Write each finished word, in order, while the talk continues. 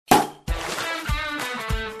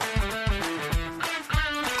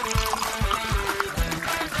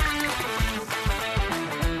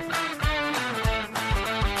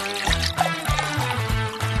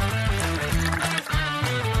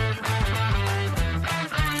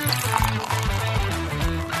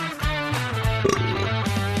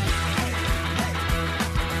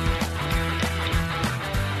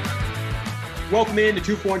Welcome in to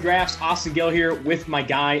 2-Point Drafts. Austin Gayle here with my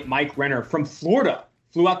guy, Mike Renner from Florida.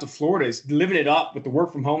 Flew out to Florida. He's living it up with the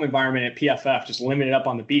work-from-home environment at PFF, just living it up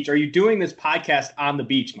on the beach. Are you doing this podcast on the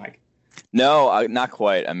beach, Mike? No, not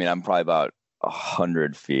quite. I mean, I'm probably about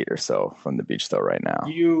 100 feet or so from the beach, though, right now.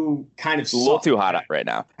 You kind of It's a little too hot out right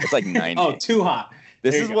now. It's like 90. Oh, too hot.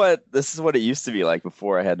 This is what it used to be like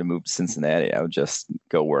before I had to move to Cincinnati. I would just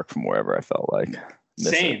go work from wherever I felt like.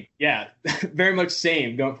 Same. Yeah, very much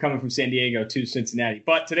same coming from San Diego to Cincinnati.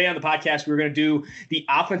 But today on the podcast, we're going to do the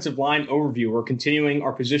offensive line overview. We're continuing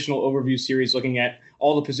our positional overview series, looking at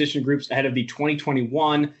all the position groups ahead of the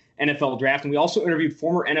 2021 NFL draft. And we also interviewed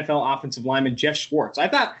former NFL offensive lineman Geoff Schwartz. I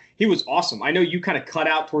thought he was awesome. I know you kind of cut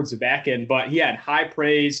out towards the back end, but he had high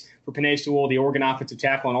praise for Penei Sewell, the Oregon offensive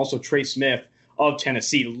tackle, and also Trey Smith of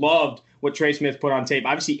Tennessee. Loved what Trey Smith put on tape.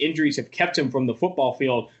 Obviously, injuries have kept him from the football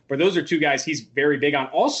field, but those are two guys he's very big on.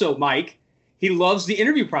 Also, Mike, he loves the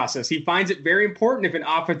interview process. He finds it very important if an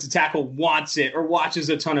offensive tackle wants it or watches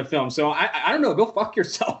a ton of film. So I don't know. Go fuck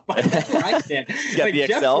yourself. That's where I stand. Got the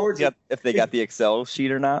Excel? If they got the Excel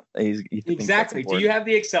sheet or not? Exactly. Do you have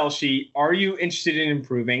the Excel sheet? Are you interested in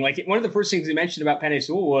improving? Like, one of the first things he mentioned about Penei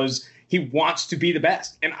Sewell was he wants to be the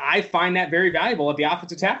best. And I find that very valuable at the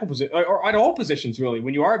offensive tackle position, or at all positions, really,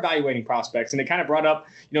 when you are evaluating prospects. And it kind of brought up,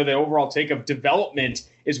 the overall take of development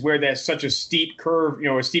is where there's such a steep curve,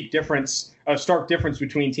 a steep difference, a stark difference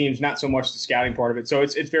between teams, not so much the scouting part of it. So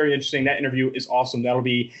it's very interesting. That interview is awesome. That'll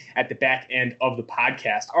be at the back end of the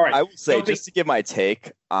podcast. All right. I will say, just to give my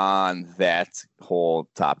take on that whole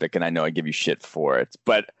topic, and I know I give you shit for it,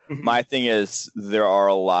 but my thing is there are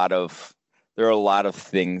a lot of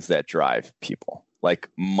things that drive people. Like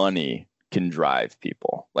money can drive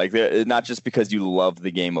people. Like, not just because you love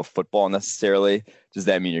the game of football necessarily does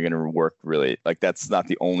that mean you're going to work really, like, that's not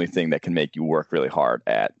the only thing that can make you work really hard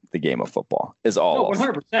at the game of football is all. No,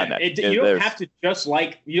 100%. You don't have to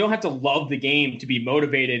you don't have to love the game to be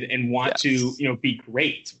motivated and want to, be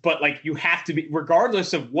great. But like, you have to be,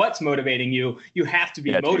 regardless of what's motivating you, you have to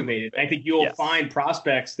be motivated. I think you'll find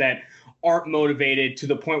prospects that aren't motivated to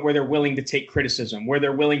the point where they're willing to take criticism, where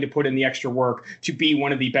they're willing to put in the extra work to be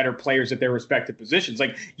one of the better players at their respective positions.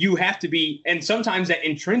 Like, you have to be, and sometimes that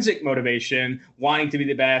intrinsic motivation, wanting to be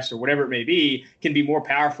the best or whatever it may be, can be more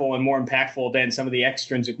powerful and more impactful than some of the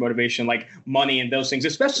extrinsic motivation, like money and those things,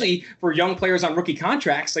 especially for young players on rookie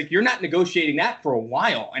contracts. Like, you're not negotiating that for a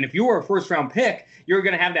while. And if you were a first round pick, you're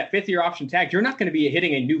going to have that 5th-year option tag. You're not going to be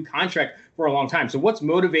hitting a new contract for a long time. So what's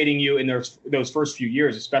motivating you in those first few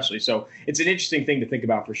years, especially? So it's an interesting thing to think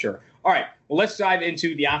about for sure. All right, well, let's dive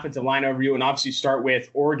into the offensive line overview and obviously start with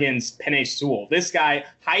Oregon's Penei Sewell. This guy,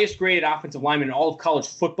 highest graded offensive lineman in all of college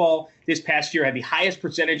football this past year, had the highest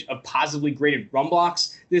percentage of positively graded run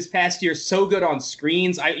blocks this past year. So good on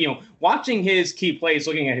screens. Watching his key plays,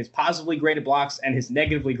 looking at his positively graded blocks and his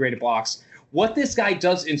negatively graded blocks, what this guy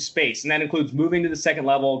does in space, and that includes moving to the second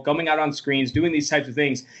level, coming out on screens, doing these types of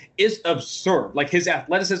things, is absurd. Like, his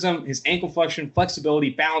athleticism, his ankle flexion, flexibility,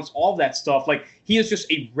 balance, all of that stuff. Like, he is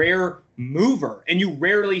just a rare mover, and you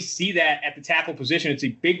rarely see that at the tackle position. It's a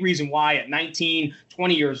big reason why at 19,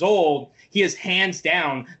 20 years old, he is hands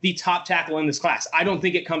down the top tackle in this class. I don't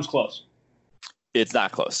think it comes close. It's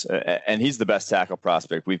not close. And he's the best tackle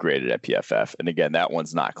prospect we've graded at PFF. And again, that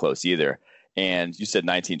one's not close either. And you said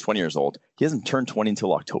 19, 20 years old. He hasn't turned 20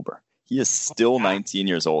 until October. He is still 19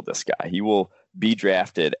 years old, this guy. He will be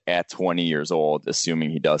drafted at 20 years old, assuming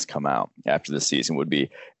he does come out after the season. Would be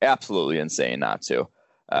absolutely insane not to.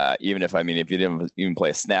 If he didn't even play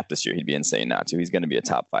a snap this year, he'd be insane not to. He's going to be a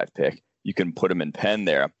top 5 pick. You can put him in Penn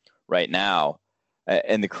there right now.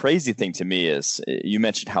 And the crazy thing to me is you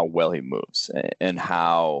mentioned how well he moves and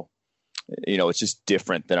how, it's just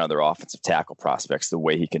different than other offensive tackle prospects, the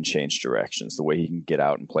way he can change directions, the way he can get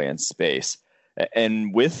out and play in space.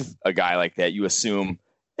 And with a guy like that, you assume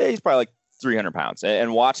he's probably like 300 pounds.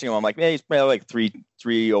 And watching him, I'm like, he's probably like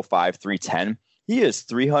 305, 310. He is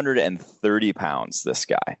 330 pounds, this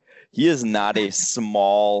guy. He is not a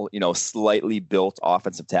small, slightly built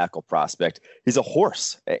offensive tackle prospect. He's a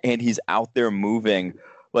horse, and he's out there moving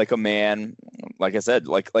like a man, like I said,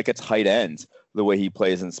 like a tight end, the way he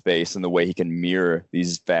plays in space and the way he can mirror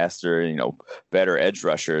these faster, better edge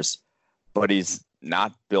rushers. But he's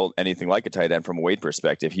not built anything like a tight end from a weight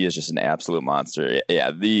perspective. He is just an absolute monster.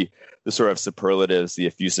 Yeah, the sort of superlatives, the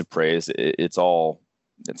effusive praise, it's all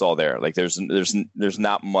there. Like, there's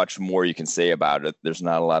not much more you can say about it. There's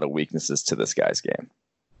not a lot of weaknesses to this guy's game.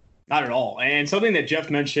 Not at all. And something that Geoff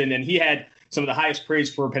mentioned, and he had some of the highest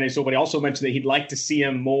praise for Penei Sewell, but he also mentioned that he'd like to see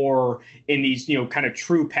him more in these, kind of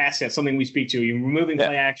true pass sets, something we speak to. You're removing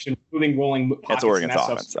play action, moving rolling pockets. That's Oregon's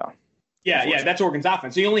offense, though. Yeah, that's Oregon's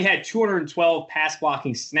offense. So he only had 212 pass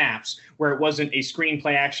blocking snaps where it wasn't a screen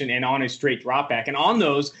play action and on a straight drop back. And on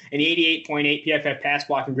those, an 88.8 PFF pass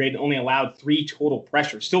blocking grade only allowed 3 total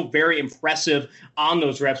pressures. Still very impressive on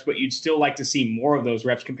those reps, but you'd still like to see more of those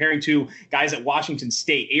reps. Comparing to guys at Washington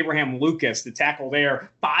State, Abraham Lucas, the tackle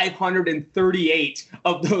there, 538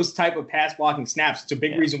 of those type of pass blocking snaps. It's a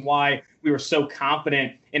big reason why we were so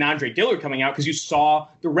confident in Andre Dillard coming out, because you saw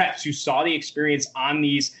the reps, you saw the experience on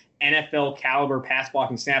these NFL caliber pass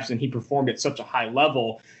blocking snaps, and he performed at such a high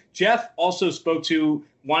level. Geoff also spoke to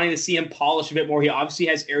wanting to see him polish a bit more. He obviously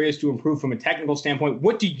has areas to improve from a technical standpoint.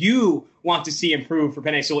 What do you want to see improve for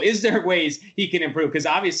Penei Sewell? Is there ways he can improve? Because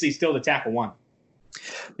obviously still the tackle one.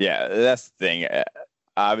 Yeah, that's the thing.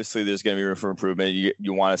 Obviously there's going to be room for improvement.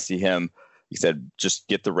 You want to see him, he said, just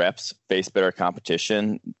get the reps, face better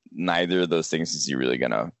competition. Neither of those things is he really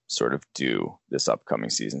going to sort of do this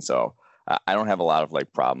upcoming season. So I don't have a lot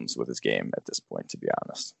of problems with his game at this point, to be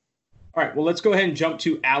honest. All right, well, let's go ahead and jump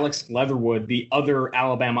to Alex Leatherwood, the other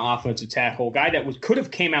Alabama offensive tackle, guy that could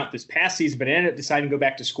have came out this past season, but ended up deciding to go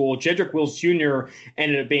back to school. Jedrick Wills Jr.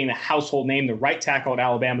 ended up being the household name, the right tackle at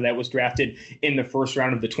Alabama that was drafted in the first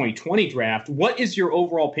round of the 2020 draft. What is your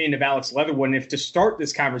overall opinion of Alex Leatherwood? And if to start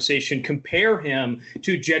this conversation, compare him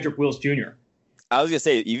to Jedrick Wills Jr. I was going to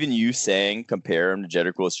say, even you saying compare him to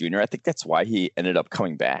Jedrick Wills Jr., I think that's why he ended up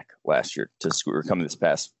coming back last year to school, or coming this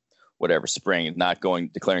past spring, and not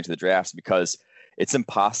declaring to the drafts, because it's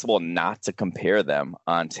impossible not to compare them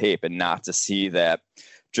on tape and not to see that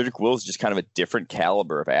Jedrick Wills is just kind of a different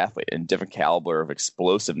caliber of athlete and different caliber of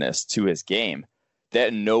explosiveness to his game. That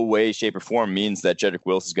in no way, shape, or form means that Jedrick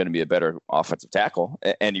Wills is going to be a better offensive tackle,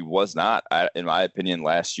 and he was not, in my opinion,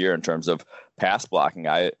 last year in terms of pass blocking.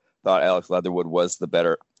 I thought Alex Leatherwood was the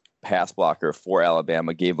better pass blocker for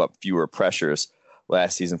Alabama, gave up fewer pressures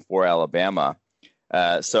last season for Alabama.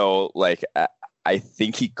 I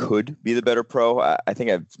think he could be the better pro. I think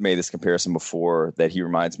I've made this comparison before, that he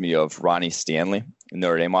reminds me of Ronnie Stanley,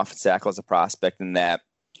 Notre Dame offensive tackle, as a prospect, in that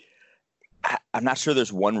I'm not sure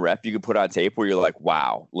there's one rep you could put on tape where you're like,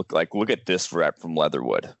 wow, look at this rep from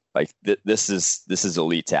Leatherwood. This is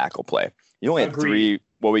elite tackle play. He only had 3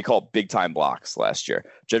 what we call big time blocks last year.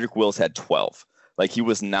 Jedrick Wills had 12. He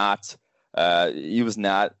was not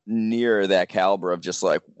near that caliber of just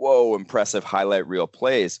whoa, impressive highlight reel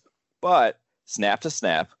plays, but snap to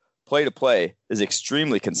snap, play to play is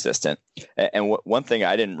extremely consistent. And one thing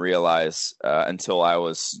I didn't realize until I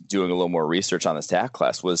was doing a little more research on this tackle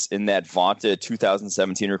class was in that vaunted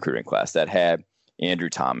 2017 recruiting class that had Andrew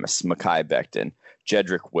Thomas, Mekhi Becton,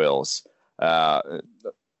 Jedrick Wills,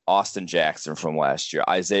 Austin Jackson from last year,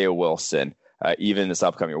 Isaiah Wilson, even this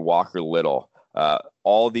upcoming Walker Little,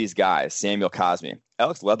 all these guys, Samuel Cosmi.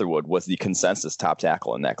 Alex Leatherwood was the consensus top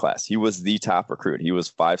tackle in that class. He was the top recruit. He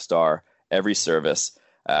was 5-star every service.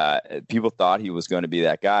 People thought he was going to be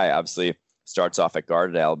that guy. Obviously, starts off at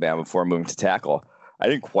guard at Alabama before moving to tackle. I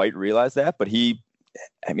didn't quite realize that, but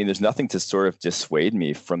there's nothing to sort of dissuade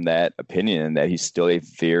me from that opinion, and that he's still a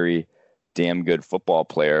very damn good football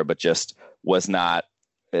player, but just was not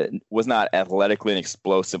athletically and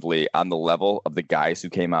explosively on the level of the guys who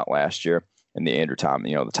came out last year in the Andrew Thomas,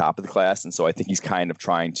 the top of the class. And so I think he's kind of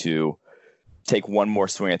trying to take one more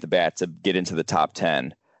swing at the bat to get into the top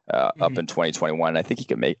 10 up in 2021. I think he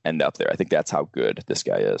can end up there. I think that's how good this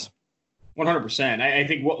guy is. 100%. I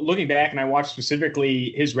think looking back, and I watched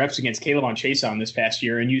specifically his reps against Caleb on Chason this past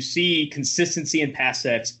year, and you see consistency in pass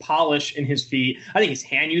sets, polish in his feet. I think his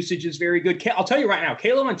hand usage is very good. I'll tell you right now,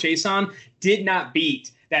 Caleb on Chason did not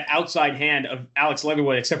beat that outside hand of Alex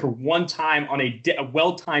Leatherwood, except for one time on a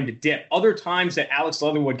well-timed dip. Other times that Alex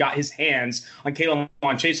Leatherwood got his hands on Caleb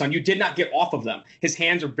on Chason, you did not get off of them. His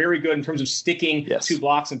hands are very good in terms of sticking to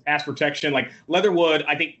blocks and pass protection. Leatherwood,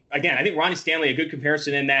 I think Ronnie Stanley, a good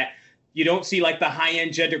comparison in that you don't see the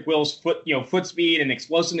high-end Jedrick Wills foot speed and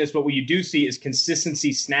explosiveness, but what you do see is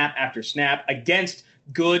consistency snap after snap against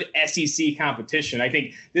good SEC competition. I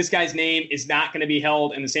think this guy's name is not going to be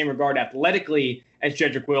held in the same regard athletically as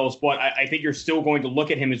Jedrick Wills, but I think you're still going to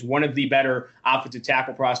look at him as one of the better offensive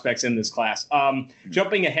tackle prospects in this class.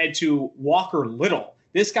 Jumping ahead to Walker Little.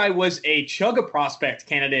 This guy was a Chugga prospect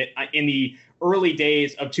candidate in the early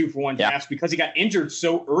days of 2-for-1 drafts because he got injured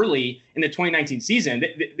so early in the 2019 season.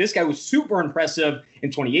 This guy was super impressive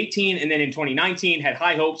in 2018, and then in 2019 had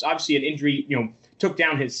high hopes. Obviously, an injury, took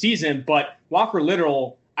down his season, but Walker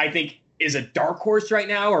Little, I think, is a dark horse right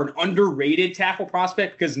now, or an underrated tackle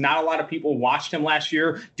prospect, because not a lot of people watched him last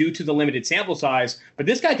year due to the limited sample size. But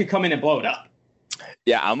this guy could come in and blow it up.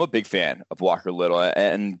 Yeah, I'm a big fan of Walker Little.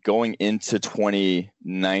 And going into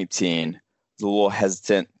 2019, a little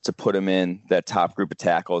hesitant to put him in that top group of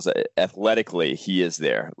tackles. Athletically, he is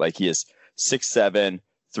there. Like, he is 6'7",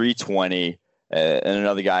 320, and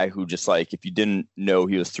another guy who just, like, if you didn't know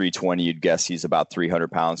he was 320, you'd guess he's about 300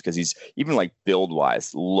 pounds, because he's even, like,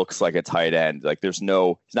 build-wise looks like a tight end. Like, he's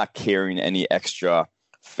not carrying any extra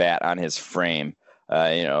fat on his frame,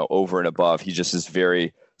 over and above. He just is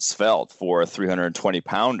very svelte for a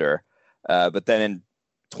 320-pounder. But then in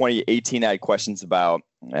 2018, I had questions about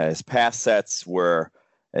his pass sets, where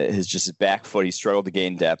his back foot, he struggled to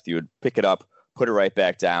gain depth. He would pick it up, put it right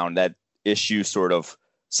back down. That issue sort of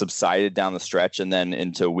subsided down the stretch, and then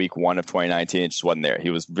into week 1 of 2019, it just wasn't there. He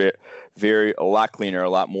was a lot cleaner, a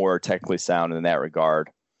lot more technically sound in that regard.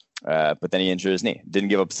 But then he injured his knee. Didn't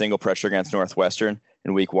give up a single pressure against Northwestern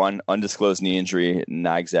in week 1. Undisclosed knee injury.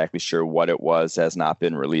 Not exactly sure what it was. Has not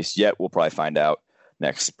been released yet. We'll probably find out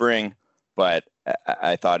next spring. But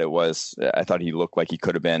I thought he looked like he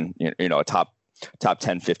could have been, a top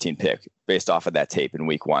 10, 15 pick based off of that tape in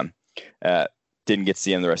week 1. Didn't get to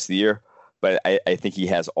see him the rest of the year. But I think he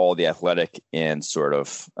has all the athletic and sort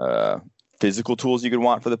of physical tools you could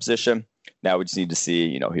want for the position. Now we just need to see,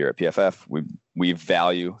 here at PFF, we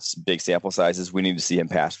value big sample sizes. We need to see him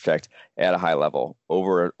pass protect at a high level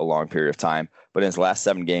over a long period of time. But in his last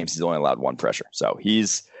 7 games, he's only allowed 1 pressure. So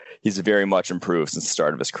he's very much improved since the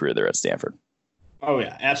start of his career there at Stanford. Oh,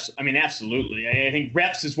 yeah. Absolutely. I think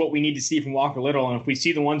reps is what we need to see from Walker Little. And if we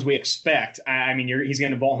see the ones we expect, he's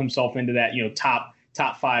going to vault himself into that,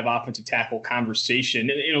 top 5 offensive tackle conversation.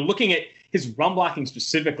 Looking at his run blocking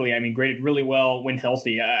specifically, graded really well when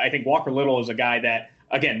healthy. I think Walker Little is a guy that,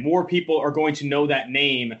 again, more people are going to know that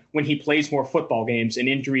name when he plays more football games and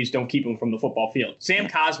injuries don't keep him from the football field. Sam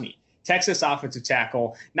Cosmi, Texas offensive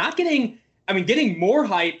tackle, getting more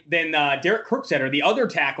hype than Derek Kirksetter, the other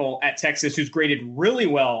tackle at Texas, who's graded really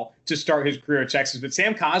well to start his career at Texas. But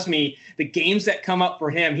Sam Cosmi, the games that come up for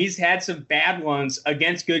him, he's had some bad ones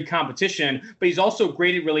against good competition, but he's also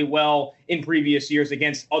graded really well in previous years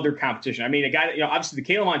against other competition. A guy that, obviously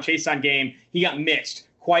the K'Lavon Chaisson game, he got mixed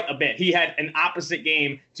quite a bit. He had an opposite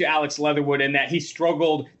game to Alex Leatherwood in that he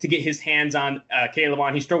struggled to get his hands on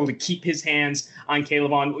K'Lavon. He struggled to keep his hands on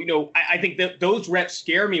K'Lavon. I think that those reps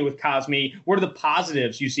scare me with Cosmi. What are the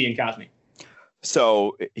positives you see in Cosmi?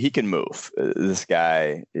 So he can move. This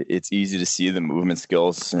guy, it's easy to see the movement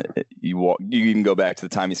skills. You even go back to the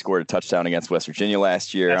time he scored a touchdown against West Virginia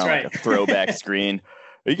last year. That's on right. Like a throwback screen.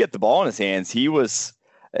 You get the ball in his hands. He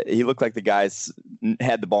looked like the guys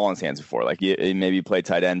had the ball in his hands before. Like he maybe played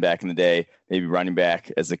tight end back in the day, maybe running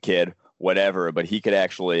back as a kid, whatever. But he could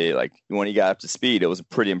actually, like, when he got up to speed, it was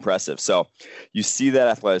pretty impressive. So you see that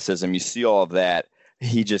athleticism, you see all of that.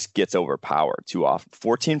 He just gets overpowered too often.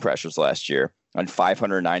 14 pressures last year on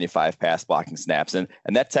 595 pass blocking snaps. And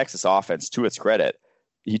that Texas offense, to its credit,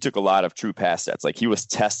 he took a lot of true pass sets. Like, he was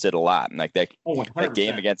tested a lot. And like that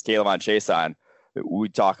game against K'Lavon Chaisson, we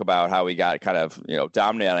talk about how he got kind of,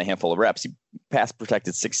 dominated on a handful of reps. He pass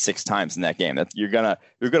protected six times in that game. You're gonna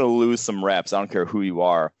lose some reps. I don't care who you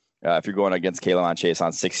are if you're going against K'Lavon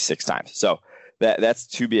Chaisson 66 times. So that's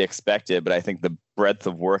to be expected. But I think the breadth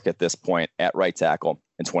of work at this point at right tackle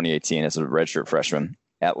in 2018 as a redshirt freshman,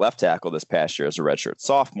 at left tackle this past year as a redshirt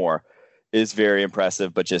sophomore, is very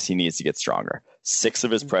impressive. But just he needs to get stronger. 6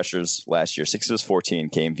 of his pressures last year, 6 of his 14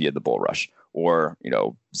 came via the bull rush, or,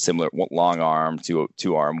 similar long arm to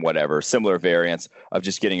two arm, whatever, similar variants of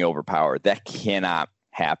just getting overpowered. That cannot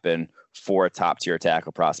happen for a top tier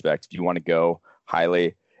tackle prospect. If you want to go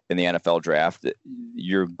highly in the NFL draft,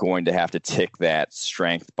 you're going to have to tick that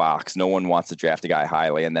strength box. No one wants to draft a guy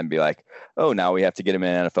highly and then be like, oh, now we have to get him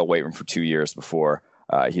in an NFL weight room for 2 years before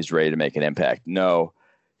he's ready to make an impact. No,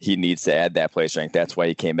 he needs to add that play strength. That's why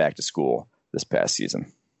he came back to school this past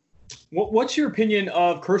season. What's your opinion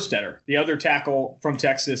of Kirksetter, the other tackle from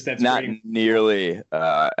Texas? That's not nearly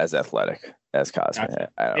as athletic as Cosmi.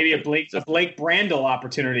 Gotcha. Maybe a Blake Brandel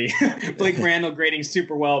opportunity. Blake Brandel grading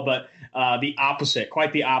super well, but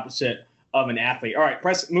quite the opposite of an athlete. All right,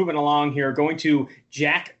 moving along here, going to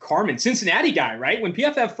Jack Carman, Cincinnati guy, right? When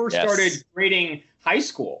PFF first started grading high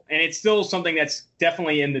school, and it's still something that's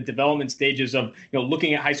definitely in the development stages of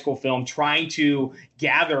looking at high school film, trying to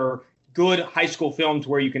gather good high school films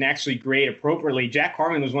where you can actually grade appropriately. Jack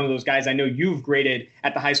Carman was one of those guys I know you've graded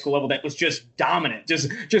at the high school level that was just dominant,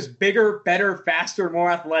 just bigger, better, faster,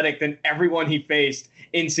 more athletic than everyone he faced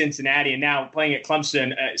in Cincinnati. And now playing at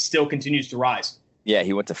Clemson still continues to rise. Yeah,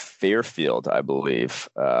 he went to Fairfield, I believe,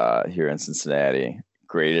 here in Cincinnati.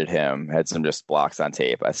 Graded him, had some just blocks on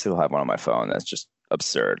tape. I still have one on my phone. That's just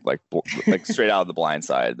absurd, like straight out of The Blind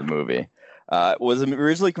Side, the movie. Was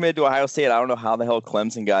originally committed to Ohio State. I don't know how the hell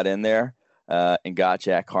Clemson got in there. and got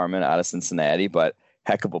Jack Carman out of Cincinnati, but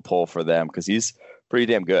heck of a pull for them because he's pretty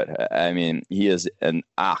damn good. I mean, he is an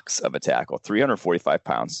ox of a tackle, 345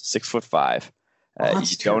 pounds, 6'5".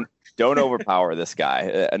 Don't overpower this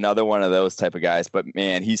guy. Another one of those type of guys, but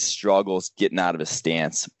man, he struggles getting out of his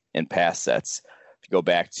stance in pass sets. If you go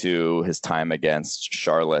back to his time against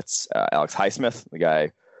Charlotte's Alex Highsmith, the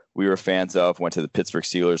guy we were fans of, went to the Pittsburgh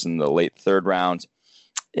Steelers in the late third round.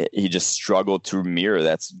 He just struggled to mirror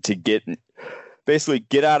that, to basically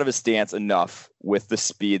get out of his stance enough with the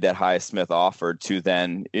speed that Highsmith offered to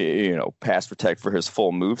then, pass protect for his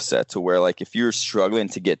full move set, to where, like, if you're struggling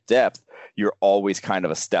to get depth, you're always kind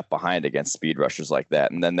of a step behind against speed rushers like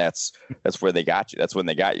that. And then that's where they got you. That's when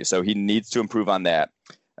they got you. So he needs to improve on that.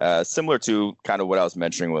 Similar to kind of what I was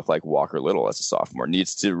mentioning with like Walker Little as a sophomore,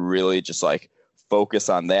 needs to really just like focus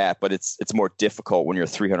on that. But it's more difficult when you're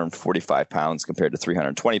 345 pounds compared to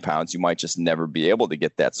 320 pounds. You might just never be able to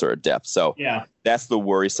get that sort of depth. So yeah, that's the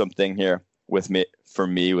worrisome thing here for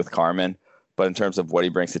me with Carman. But in terms of what he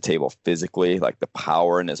brings to the table physically, like the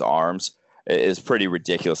power in his arms is pretty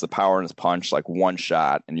ridiculous. The power in his punch, like one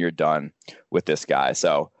shot and you're done with this guy.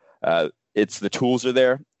 So it's the tools are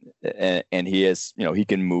there, and he is, he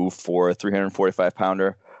can move for a 345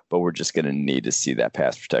 pounder, but we're just going to need to see that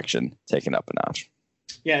pass protection taken up a notch.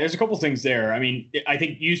 Yeah, there's a couple things there. I mean, I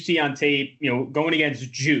think you see on tape, going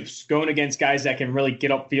against Juice, going against guys that can really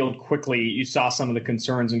get upfield quickly, you saw some of the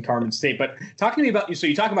concerns in Carman State. But talk to me about, so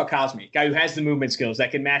you talk about Cosmi, guy who has the movement skills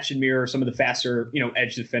that can match and mirror some of the faster,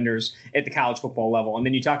 edge defenders at the college football level. And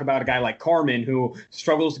then you talk about a guy like Carman who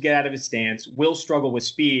struggles to get out of his stance, will struggle with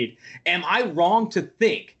speed. Am I wrong to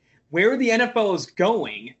think where the NFL is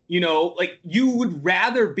going, like you would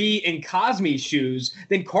rather be in Cosmi's shoes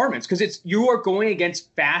than Carman's, because you are going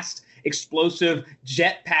against fast, explosive,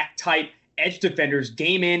 jetpack type edge defenders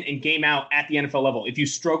game in and game out at the NFL level. If you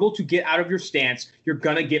struggle to get out of your stance, you're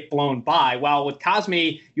going to get blown by. While with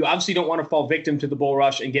Cosmi, you obviously don't want to fall victim to the bull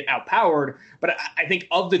rush and get outpowered. But I think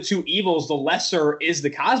of the two evils, the lesser is the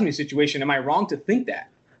Cosmi situation. Am I wrong to think that?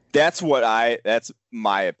 That's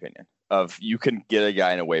my opinion. Of you can get a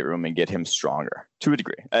guy in a weight room and get him stronger to a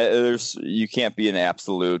degree. You can't be an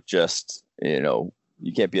absolute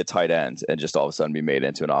you can't be a tight end and just all of a sudden be made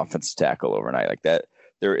into an offensive tackle overnight like that.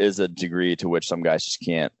 There is a degree to which some guys just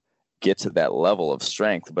can't get to that level of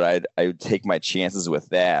strength, but I would take my chances with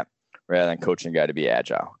that rather than coaching a guy to be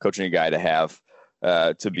agile, coaching a guy to have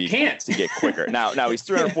to get quicker. Now he's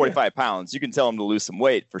 345 pounds. You can tell him to lose some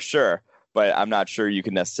weight for sure, but I'm not sure you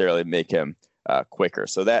can necessarily make him quicker.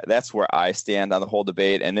 So that's where I stand on the whole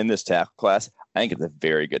debate. And in this tackle class, I think it's a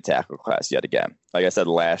very good tackle class yet again. Like I said,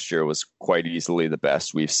 last year was quite easily the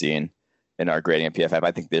best we've seen in our grading at PFF.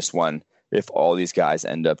 I think this one, if all these guys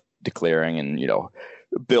end up declaring and,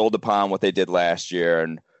 build upon what they did last year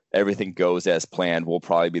and everything goes as planned, will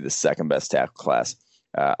probably be the second best tackle class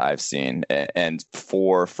I've seen. And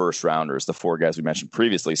 4 first rounders, the 4 guys we mentioned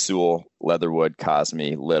previously, Sewell, Leatherwood,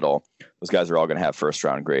 Cosmi, Little, those guys are all going to have first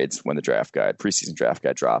round grades when the preseason draft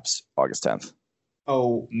guide drops August 10th.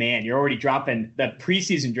 Oh man, you're already dropping the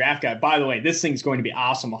preseason draft guide. By the way, this thing's going to be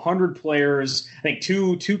awesome. 100 players, I think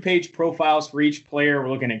two-page profiles for each player.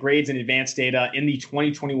 We're looking at grades and advanced data in the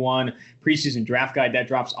 2021 preseason draft guide that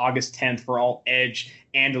drops August 10th for all Edge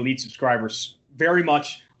and Elite subscribers. Very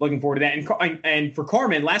much looking forward to that. And for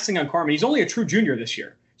Carman, last thing on Carman, he's only a true junior this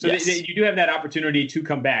year. So yes, you do have that opportunity to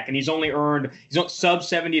come back. And he's sub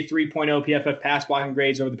 73.0 PFF pass blocking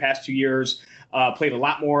grades over the past 2 years. Played a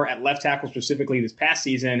lot more at left tackle specifically this past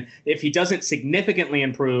season. If he doesn't significantly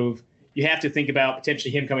improve, you have to think about potentially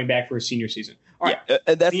him coming back for his senior season. All right. Yeah,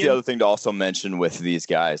 and that's the other thing to also mention with these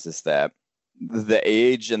guys is that the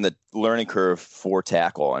age and the learning curve for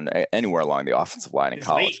tackle and anywhere along the offensive line in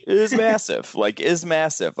college is massive. Is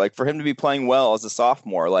massive. Like for him to be playing well as a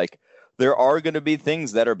sophomore, like there are going to be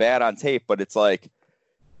things that are bad on tape, but it's like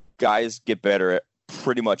guys get better at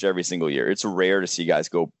pretty much every single year. It's rare to see guys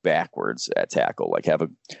go backwards at tackle, like have a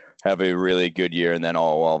really good year and then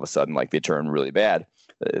all of a sudden like they turn really bad.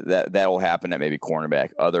 That will happen at maybe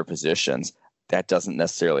cornerback, other positions. That doesn't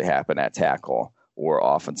necessarily happen at tackle or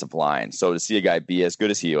offensive line. So to see a guy be as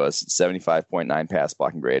good as he was, 75.9 pass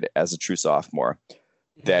blocking grade as a true sophomore,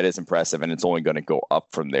 that is impressive, and it's only going to go up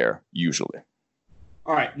from there usually.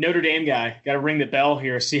 All right, Notre Dame guy. Got to ring the bell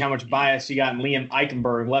here, see how much bias you got in Liam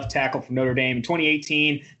Eichenberg, left tackle from Notre Dame. In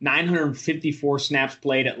 2018, 954 snaps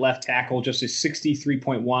played at left tackle, just a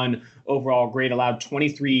 63.1 overall grade, allowed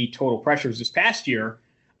 23 total pressures this past year.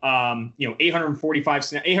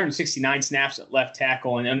 869 snaps at left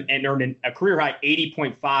tackle and earned a career-high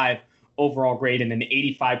 80.5 overall grade and an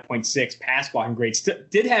 85.6 pass blocking grade.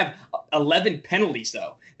 Did have 11 penalties,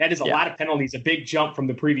 though. That is a lot of penalties, a big jump from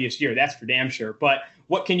the previous year. That's for damn sure. But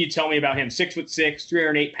what can you tell me about him? 6'6",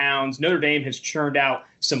 308 pounds. Notre Dame has churned out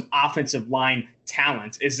some offensive line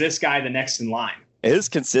talent. Is this guy the next in line? His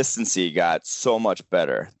consistency got so much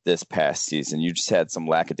better this past season. You just had some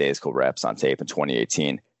lackadaisical reps on tape in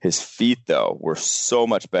 2018. His feet, though, were so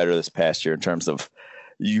much better this past year in terms of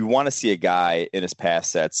you want to see a guy in his pass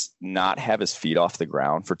sets not have his feet off the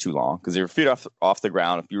ground for too long. Because if your feet off the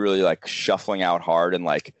ground, if you're really like shuffling out hard and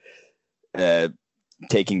like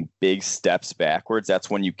taking big steps backwards, that's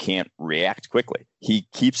when you can't react quickly. He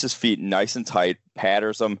keeps his feet nice and tight,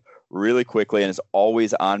 patters them really quickly, and is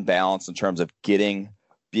always on balance in terms of being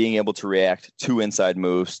able to react to inside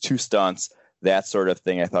moves, to stunts, that sort of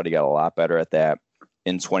thing. I thought he got a lot better at that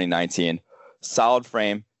in 2019. Solid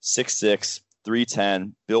frame, 6'6",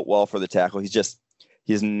 310, built well for the tackle.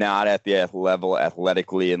 He's not at the level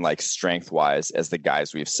athletically and like strength wise as the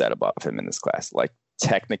guys we've set above him in this class. Like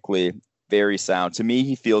technically very sound. To me,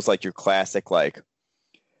 he feels like your classic, like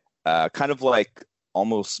kind of like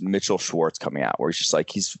almost Mitchell Schwartz coming out, where he's just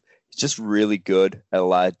like, he's just really good at a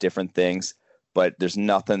lot of different things, but there's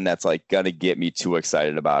nothing that's like going to get me too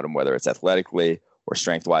excited about him, whether it's athletically or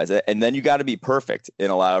strength wise. And then you got to be perfect in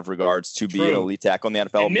a lot of regards to be an elite tackle in the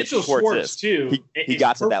NFL. And Mitchell Schwartz too. He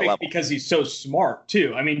got to that level because he's so smart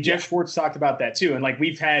too. I mean, Geoff Schwartz talked about that too. And like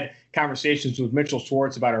we've had conversations with Mitchell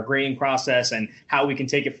Schwartz about our grading process and how we can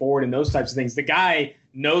take it forward and those types of things. The guy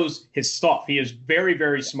knows his stuff. He is very,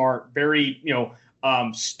 very smart, very,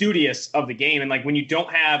 studious of the game. And like when you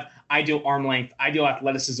don't have ideal arm length, ideal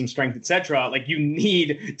athleticism, strength, etc., like you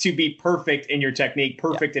need to be perfect in your technique,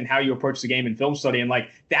 perfect in how you approach the game in film study. And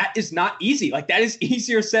like that is not easy. Like that is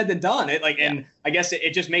easier said than done. And I guess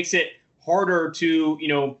it just makes it harder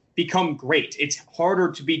to, become great. It's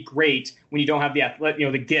harder to be great when you don't have the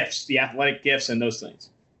athletic gifts and those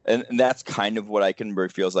things. And that's kind of what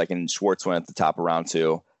Eichenberg feels like, and Schwartz went at the top of round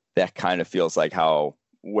 2. That kind of feels like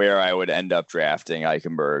where I would end up drafting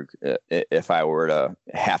Eichenberg if I were to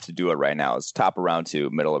have to do it right now. Is top of round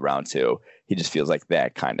 2, middle of round 2. He just feels like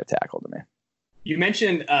that kind of tackle to me. You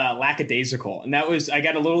mentioned lackadaisical, and I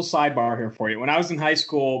got a little sidebar here for you. When I was in high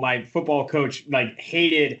school, my football coach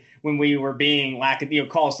hated when we were being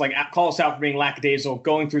call us out for being lackadaisical,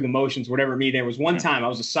 going through the motions, whatever. There was one time I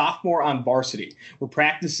was a sophomore on varsity. We're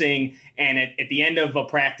practicing, and at the end of a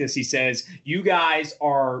practice, he says, "You guys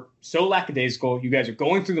are so lackadaisical. You guys are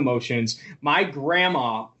going through the motions. My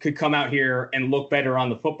grandma could come out here and look better on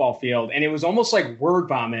the football field." And it was almost like word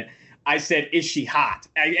vomit. I said, "Is she hot?"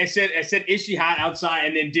 I said, "Is she hot outside?"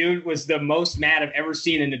 And then dude was the most mad I've ever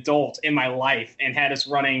seen an adult in my life and had us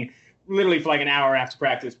running literally for like an hour after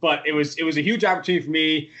practice. But it was a huge opportunity for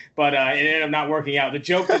me, but it ended up not working out. The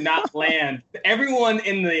joke did not land. Everyone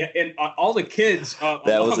in all the kids.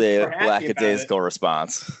 That was a lackadaisical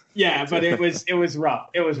response. Yeah, but it was rough.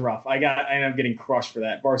 It was rough. I ended up getting crushed for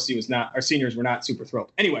that. Varsity our seniors were not super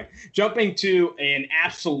thrilled. Anyway, jumping to an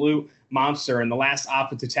absolute monster, and the last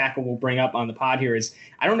offensive tackle we'll bring up on the pod here is,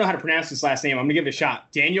 I don't know how to pronounce this last name. I'm going to give it a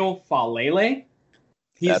shot. Daniel Faalele.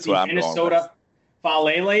 That's what I'm Minnesota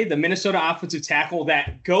Faalele, the Minnesota offensive tackle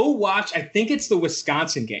that go watch. I think it's the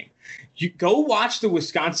Wisconsin game. You go watch the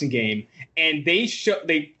Wisconsin game, and they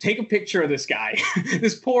take a picture of this guy,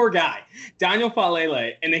 this poor guy, Daniel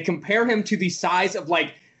Faalele, and they compare him to the size of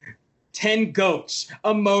like 10 goats,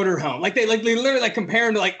 a motorhome. They literally compare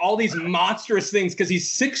him to like all these monstrous things because he's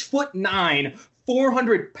 6'9",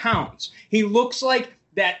 400 pounds. He looks like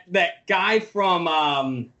that guy from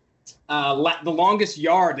The Longest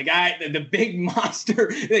Yard, the guy, the big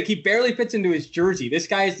monster. Like he barely fits into his jersey. This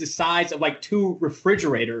guy is the size of like 2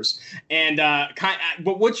 refrigerators. And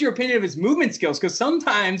but what's your opinion of his movement skills? Because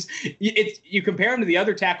sometimes you compare him to the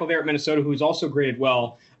other tackle there at Minnesota, who's also graded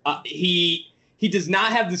well. He does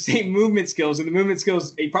not have the same movement skills, and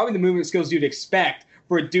probably the movement skills you'd expect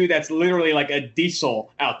for a dude that's literally like a diesel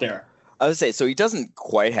out there. I would say, so he doesn't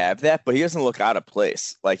quite have that, but he doesn't look out of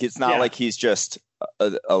place. Like it's not like he's just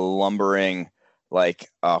a lumbering, like,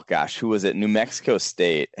 oh gosh, who was it? New Mexico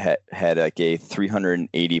State had like a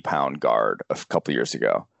 380-pound guard a couple years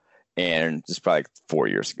ago, and just probably like 4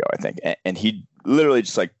 years ago, I think. And he literally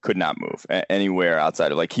just like could not move anywhere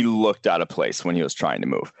outside of, like, he looked out of place when he was trying to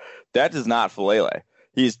move. That is not Faalele.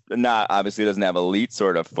 He's not, obviously doesn't have elite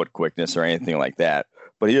sort of foot quickness or anything like that,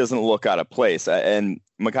 but he doesn't look out of place. And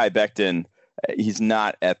Mekhi Becton, he's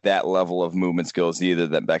not at that level of movement skills either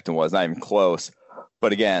that Becton was, not even close.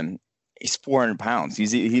 But again, he's 400 pounds.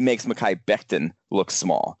 He makes Mekhi Becton look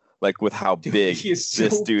small, like with how big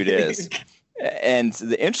this dude is. And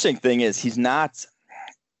the interesting thing is he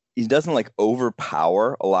doesn't like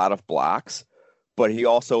overpower a lot of blocks, but he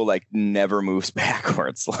also like never moves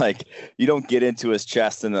backwards. Like you don't get into his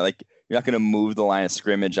chest and like you're not going to move the line of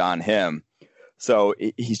scrimmage on him. So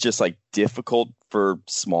he's just like difficult for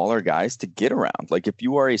smaller guys to get around. Like if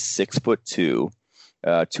you are a 6'2",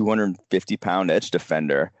 250-pound edge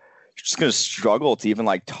defender, you're just going to struggle to even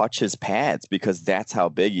like touch his pads because that's how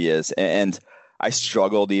big he is. And I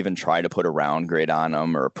struggle to even try to put a round grade on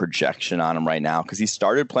him or a projection on him right now because he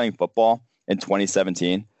started playing football in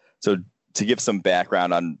 2017. So to give some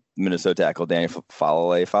background on Minnesota tackle Danny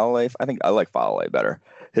Faalele, I think I like Faalele better.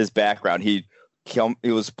 His background, he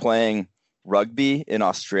was playing rugby in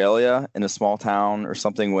Australia in a small town or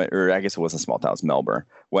something, or I guess it wasn't a small town, it was Melbourne,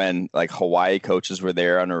 when like Hawaii coaches were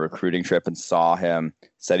there on a recruiting trip and saw him,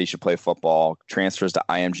 said he should play football, transfers to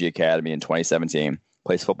IMG Academy in 2017,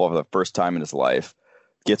 plays football for the first time in his life,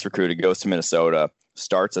 gets recruited, goes to Minnesota,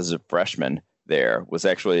 starts as a freshman there, was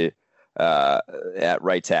actually at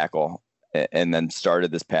right tackle, and then started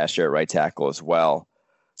this past year at right tackle as well.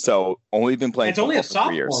 So only been playing. It's only a sophomore,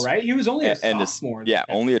 3 years. Right? He was only a sophomore.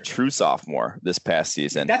 Only a true sophomore this past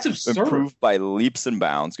season. That's absurd. Improved by leaps and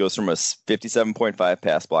bounds. Goes from a 57.5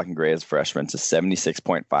 pass blocking grade as a freshman to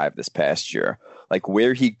 76.5 this past year. Like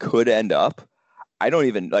where he could end up, I don't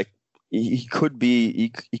even like. He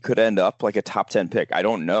could end up like a top 10 pick. I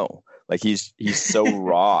don't know. Like he's so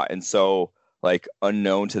raw and so like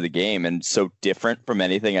unknown to the game and so different from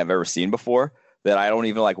anything I've ever seen before that I don't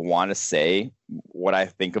even like want to say what I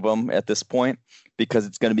think of him at this point because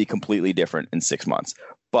it's going to be completely different in 6 months.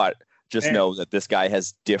 But just know that this guy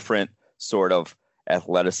has different sort of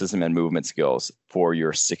athleticism and movement skills for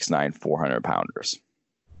your 6'9", 400-pounders.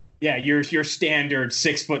 Yeah, your standard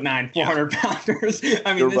 6'9", 400 pounders.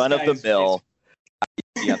 I mean, your run of the mill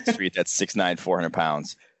on the street that's 6'9", 400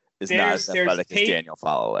 pounds is not as athletic as Daniel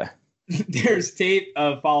Faalele. There's tape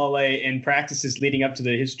of Faalele in practices leading up to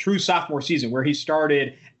his true sophomore season where he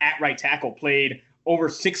started at right tackle, played over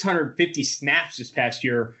 650 snaps this past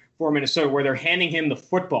year for Minnesota, where they're handing him the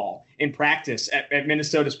football in practice at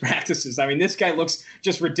Minnesota's practices. I mean, this guy looks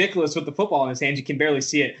just ridiculous with the football in his hands. You can barely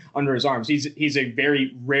see it under his arms. He's a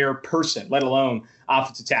very rare person, let alone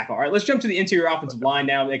offensive tackle. All right, let's jump to the interior offensive line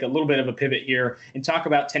now, make a little bit of a pivot here and talk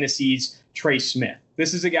about Tennessee's Trey Smith.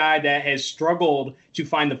 This is a guy that has struggled to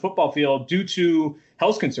find the football field due to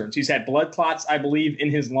health concerns. He's had blood clots, I believe, in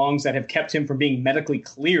his lungs that have kept him from being medically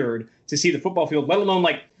cleared to see the football field, let alone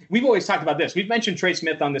like we've always talked about this. We've mentioned Trey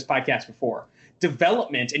Smith on this podcast before.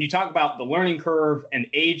 Development, and you talk about the learning curve and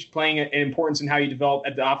age playing an importance in how you develop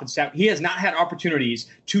at the offensive staff. He has not had opportunities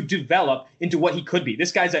to develop into what he could be.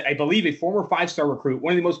 This guy's, I believe, a former 5-star recruit,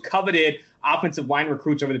 one of the most coveted offensive line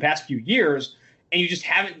recruits over the past few years. And you just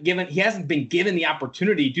he hasn't been given the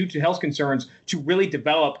opportunity due to health concerns to really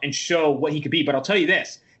develop and show what he could be. But I'll tell you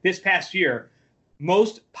this past year,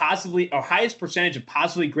 highest percentage of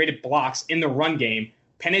positively graded blocks in the run game,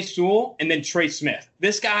 Penei Sewell and then Trey Smith.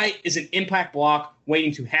 This guy is an impact block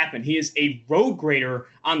waiting to happen. He is a road grader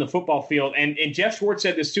on the football field. And Geoff Schwartz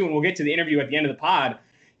said this too, and we'll get to the interview at the end of the pod.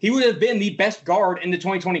 He would have been the best guard in the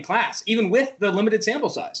 2020 class, even with the limited sample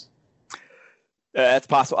size. That's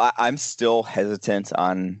possible. I'm still hesitant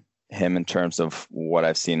on him in terms of what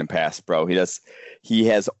I've seen in past, bro. He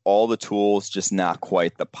has all the tools, just not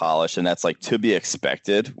quite the polish. And that's like to be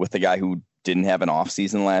expected with a guy who didn't have an off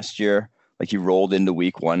season last year. Like he rolled into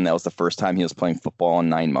week 1. That was the first time he was playing football in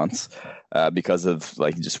 9 months because of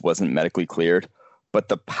like he just wasn't medically cleared. But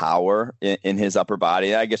the power in his upper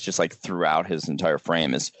body, I guess just like throughout his entire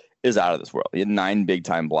frame is out of this world. He had 9 big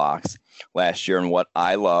time blocks last year. And what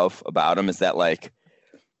I love about him is that like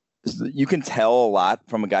you can tell a lot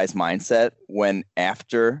from a guy's mindset when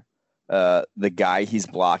after the guy he's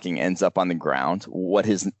blocking ends up on the ground, what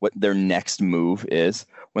their next move is.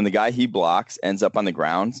 When the guy he blocks ends up on the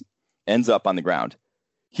ground,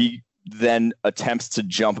 he then attempts to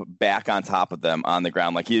jump back on top of them on the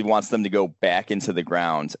ground. Like he wants them to go back into the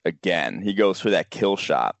ground again. He goes for that kill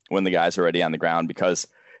shot when the guy's already on the ground because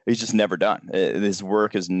he's just never done. His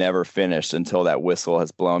work is never finished until that whistle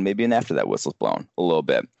has blown, maybe even after that whistle's blown a little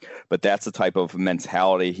bit. But that's the type of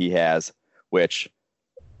mentality he has, which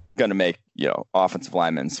going to make, offensive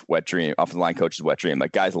linemen's wet dream, offensive line coach's wet dream.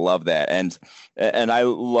 Like guys love that. And I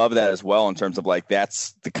love that as well in terms of like,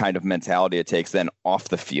 that's the kind of mentality it takes then off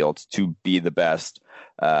the field to be the best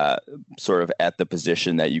sort of at the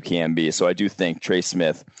position that you can be. So I do think Trey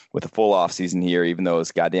Smith with a full off season here, even though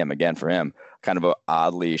it's goddamn again for him, kind of an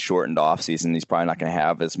oddly shortened off season, he's probably not going to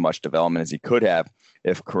have as much development as he could have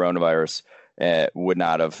if coronavirus would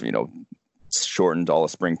not have, shortened all the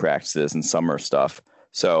spring practices and summer stuff.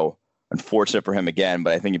 So unfortunate for him again,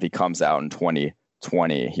 but I think if he comes out in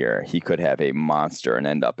 20 here, he could have a monster and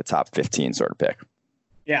end up a top 15 sort of pick.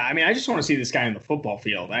 Yeah, I mean, I just want to see this guy in the football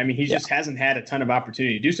field. I mean, he just hasn't had a ton of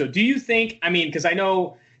opportunity to do so. Do you think, I mean, because I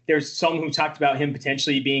know there's some who talked about him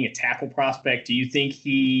potentially being a tackle prospect. Do you think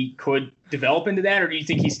he could develop into that, or do you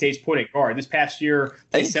think he stays put at guard? This past year,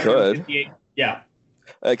 he could. Yeah.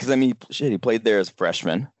 Because, I mean, he played there as a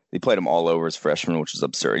freshman. He played him all over as a freshman, which is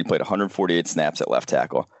absurd. He played 148 snaps at left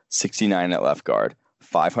tackle, 69 at left guard,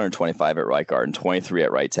 525 at right guard, and 23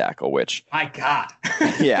 at right tackle, which... My God.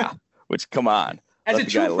 Yeah, which, come on. As a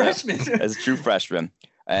true freshman. As a true freshman.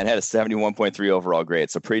 And had a 71.3 overall grade,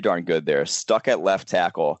 so pretty darn good there. Stuck at left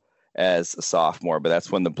tackle as a sophomore, but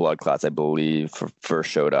that's when the blood clots, I believe, first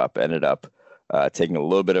showed up. Ended up taking a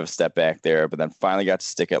little bit of a step back there, but then finally got to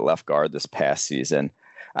stick at left guard this past season.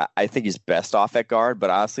 I think he's best off at guard, but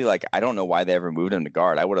honestly, like, I don't know why they ever moved him to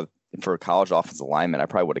guard. I would have, for a college offensive lineman, I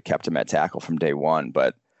probably would have kept him at tackle from day one,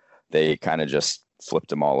 but they kind of just flipped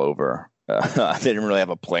him all over. They didn't really have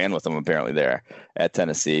a plan with him apparently there at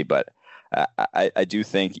Tennessee, but I do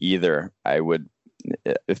think either I would,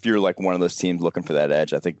 if you're like one of those teams looking for that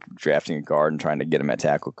edge, I think drafting a guard and trying to get him at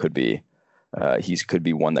tackle could be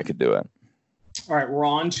one that could do it. All right, we're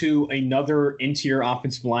on to another interior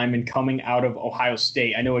offensive lineman coming out of Ohio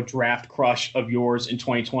State. I know a draft crush of yours in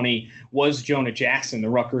 2020 was Jonah Jackson, the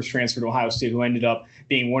Rutgers transfer to Ohio State, who ended up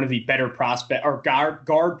being one of the better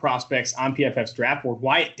guard prospects on PFF's draft board.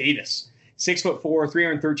 Wyatt Davis, 6'4",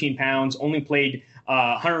 313 pounds, only played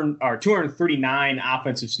 239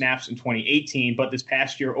 offensive snaps in 2018, but this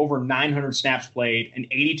past year, over 900 snaps played, an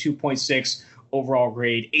 82.6 overall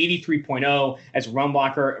grade, 83.0 as a run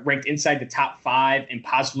blocker, ranked inside the top 5 and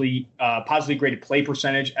positively graded play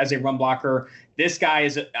percentage as a run blocker. This guy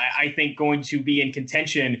is, I think, going to be in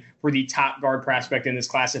contention for the top guard prospect in this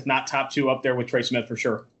class, if not top 2 up there with Trey Smith for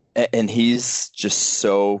sure. And he's just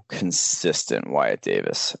so consistent, Wyatt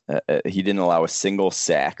Davis. He didn't allow a single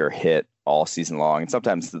sack or hit all season long. And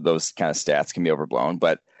sometimes those kind of stats can be overblown.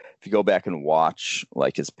 But if you go back and watch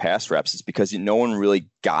like his pass reps, it's because no one really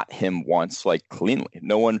got him once like cleanly.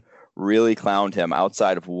 No one really clowned him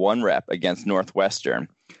outside of one rep against Northwestern.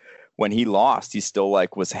 When he lost, he still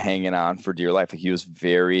like was hanging on for dear life. Like, he was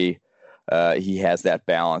very he has that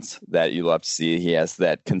balance that you love to see. He has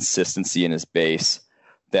that consistency in his base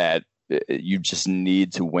that you just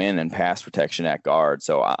need to win in pass protection at guard.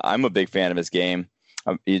 So I'm a big fan of his game.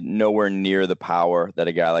 Nowhere near the power that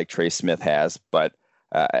a guy like Trey Smith has, but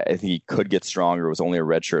I think he could get stronger. It was only a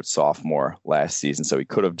redshirt sophomore last season, so he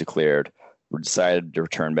could have decided to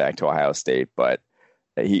return back to Ohio State, but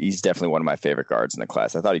he's definitely one of my favorite guards in the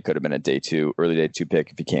class. I thought he could have been a early day two pick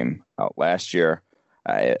if he came out last year.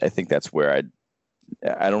 I think that's where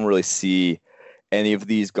I don't really see any of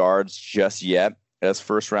these guards just yet as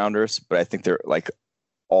first rounders, but I think they're like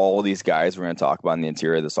all these guys we're going to talk about in the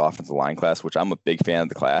interior of this offensive line class, which I'm a big fan of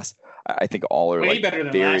the class. I think all are way like better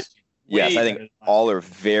than last year. Yes, I think all are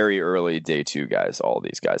very early day 2 guys, all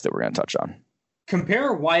these guys that we're going to touch on.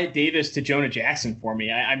 Compare Wyatt Davis to Jonah Jackson for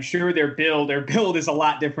me. I'm sure their build is a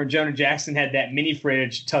lot different. Jonah Jackson had that mini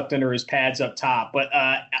fridge tucked under his pads up top. But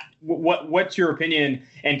what's your opinion,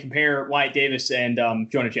 and compare Wyatt Davis and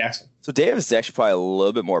Jonah Jackson? So Davis is actually probably a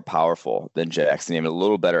little bit more powerful than Jackson, even a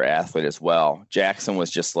little better athlete as well. Jackson was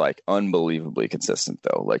just like unbelievably consistent,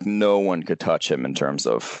 though. Like, no one could touch him in terms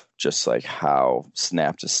of just like how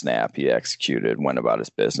snap to snap he executed, went about his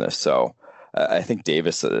business. So I think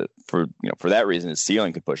Davis, for that reason, his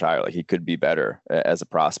ceiling could push higher. Like, he could be better as a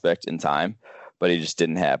prospect in time, but he just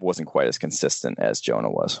wasn't quite as consistent as Jonah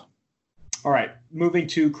was. All right, moving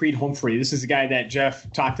to Creed Humphrey. This is a guy that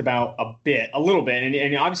Geoff talked about a little bit.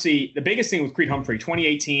 And obviously the biggest thing with Creed Humphrey,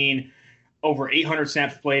 2018, over 800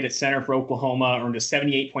 snaps played at center for Oklahoma, earned a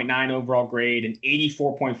 78.9 overall grade, an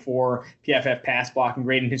 84.4 PFF pass blocking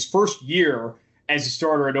grade in his first year as a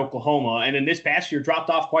starter at Oklahoma. And then this past year dropped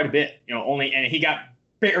off quite a bit, and he got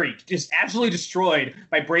buried, just absolutely destroyed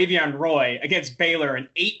by Bravion Roy against Baylor, an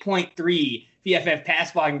 8.3 PFF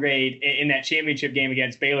pass blocking grade in that championship game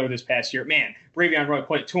against Baylor this past year. Man, Bravion Roy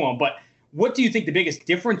put it to him. But what do you think the biggest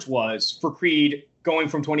difference was for Creed going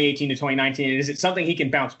from 2018 to 2019? And is it something he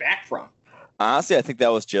can bounce back from? Honestly, I think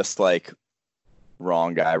that was just like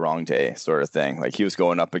wrong guy, wrong day sort of thing. Like, he was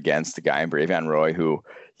going up against a guy in Bravion Roy who,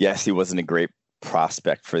 yes, he wasn't a great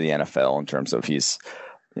prospect for the NFL in terms of he's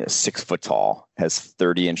 6 foot tall, has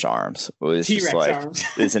 30-inch arms. It was just like arms.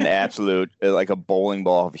 Is an absolute like a bowling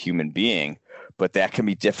ball of a human being. But that can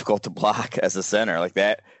be difficult to block as a center. Like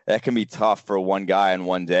that can be tough for one guy in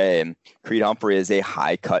one day. And Creed Humphrey is a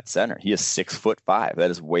high cut center. He is 6'5". That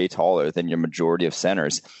is way taller than your majority of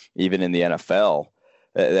centers, even in the NFL.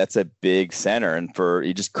 That's a big center, and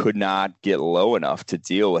he just could not get low enough to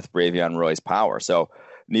deal with Bravion Roy's power. So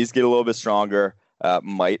needs to get a little bit stronger.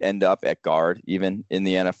 Might end up at guard even in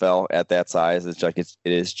the NFL at that size. It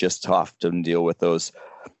is just tough to deal with those.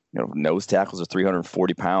 Nose tackles are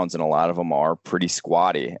 340 pounds, and a lot of them are pretty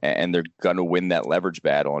squatty, and they're going to win that leverage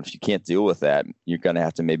battle. And if you can't deal with that, you're going to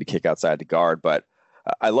have to maybe kick outside the guard. But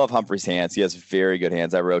I love Humphrey's hands. He has very good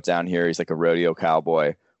hands. I wrote down here he's like a rodeo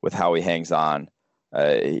cowboy with how he hangs on.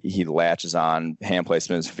 He latches on. Hand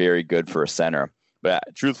placement is very good for a center. But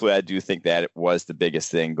truthfully, I do think that it was the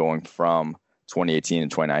biggest thing going from 2018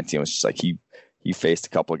 and 2019 was just like he faced a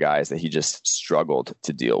couple of guys that he just struggled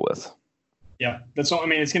to deal with. Yeah, that's all. I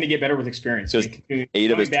mean, it's going to get better with experience. Just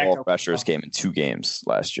 8 of his 12 pressures came in 2 games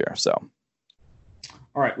last year. So,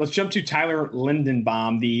 all right, let's jump to Tyler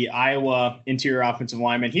Lindenbaum, the Iowa interior offensive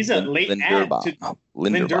lineman. He's a late add to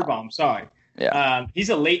Lindenbaum. Sorry. Yeah. He's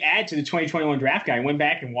a late add to the 2021 draft guy. I went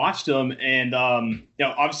back and watched him, and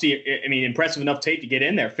obviously, I mean, impressive enough tape to get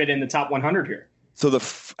in there, fit in the top 100 here.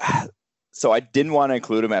 So I didn't want to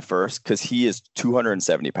include him at first because he is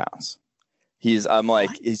 270 pounds. He was a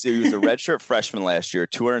redshirt freshman last year,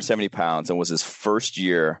 270 pounds, and was his first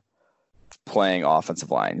year playing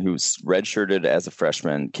offensive line. He was redshirted as a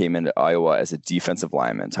freshman, came into Iowa as a defensive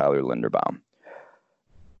lineman, Tyler Lindenbaum.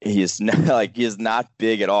 He is not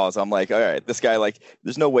big at all. So I'm like, all right, this guy,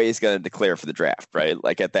 there's no way he's going to declare for the draft, right?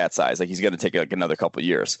 Like at that size, he's going to take another couple of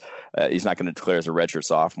years. He's not going to declare as a redshirt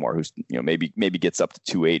sophomore who's, maybe gets up to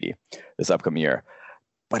 280 this upcoming year.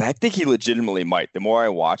 But I think he legitimately might. The more I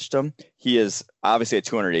watched him, he is obviously at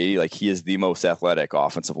 280. He is the most athletic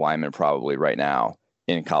offensive lineman probably right now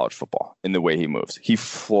in college football in the way he moves. He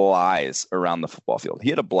flies around the football field. He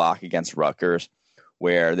had a block against Rutgers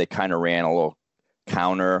where they kind of ran a little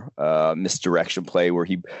counter misdirection play where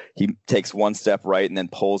he takes one step right and then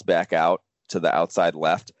pulls back out to the outside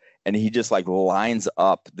left, and he just lines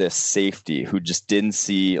up this safety who just didn't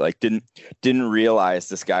see didn't realize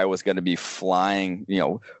this guy was going to be flying,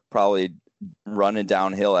 probably running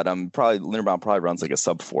downhill at him. Probably Lindenbaum probably runs a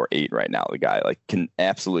sub 4.8 right now. The guy can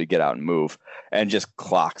absolutely get out and move and just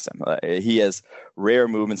clocks him. He has rare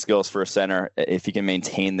movement skills for a center. If he can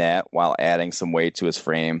maintain that while adding some weight to his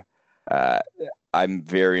frame, I'm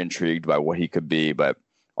very intrigued by what he could be, but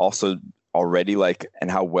also already and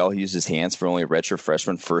how well he uses his hands for only a redshirt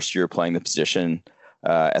freshman, first year playing the position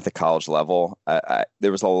at the college level.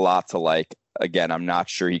 There was a lot to like. Again, I'm not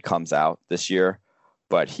sure he comes out this year,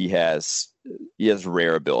 but he has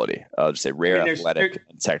rare ability. I'll just say rare athletic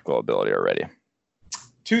and technical ability already.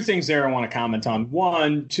 2 things there I want to comment on.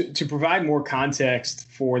 One, to provide more context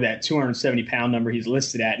for that 270-pound number he's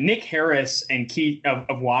listed at, Nick Harris and Keith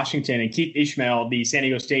of Washington and Keith Ishmael, the San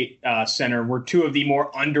Diego State center, were 2 of the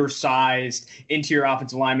more undersized interior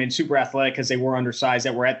offensive linemen, super athletic because they were undersized,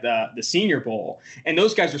 that were at the Senior Bowl. And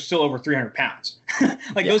those guys are still over 300 pounds.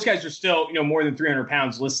 Those guys are still more than 300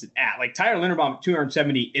 pounds listed at. Tyler Lindenbaum at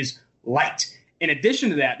 270 is light. In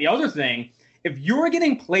addition to that, the other thing, if you're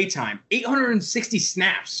getting playtime, 860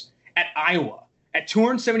 snaps at Iowa at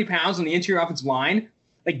 270 pounds on the interior offensive line,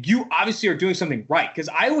 you obviously are doing something right, because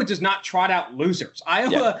Iowa does not trot out losers.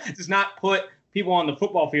 Iowa does not put people on the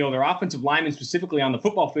football field, or offensive linemen specifically on the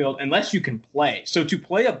football field, unless you can play. So to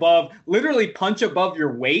play above, literally punch above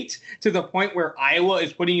your weight to the point where Iowa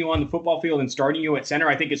is putting you on the football field and starting you at center,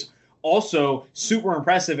 I think is also super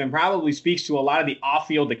impressive, and probably speaks to a lot of the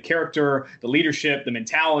off-field, the character, the leadership, the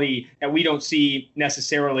mentality that we don't see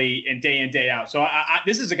necessarily in, day out. So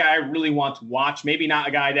this is a guy I really want to watch. Maybe not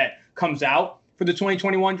a guy that comes out for the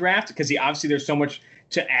 2021 draft, because there's so much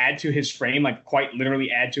to add to his frame, quite literally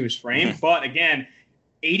add to his frame. Mm-hmm. But again,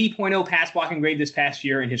 80.0 pass blocking grade this past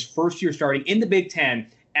year in his first year starting in the Big Ten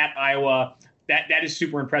at Iowa. That is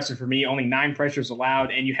super impressive for me. Only 9 pressures allowed,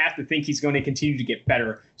 and you have to think he's going to continue to get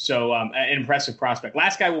better. So an impressive prospect.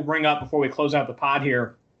 Last guy we'll bring up before we close out the pod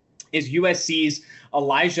here is USC's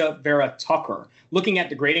Alijah Vera-Tucker. Looking at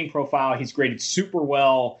the grading profile, he's graded super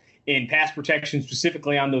well in pass protection,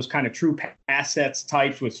 specifically on those kind of true pass sets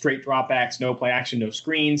types with straight dropbacks, no play action, no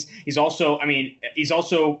screens. He's also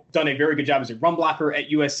done a very good job as a run blocker at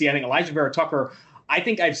USC. I think Alijah Vera-Tucker, I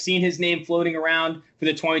think I've seen his name floating around for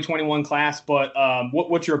the 2021 class, but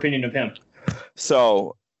what's your opinion of him?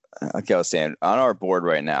 So, like I was saying, on our board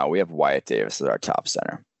right now, we have Wyatt Davis as our top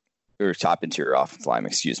center, or top interior offensive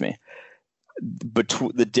lineman, excuse me.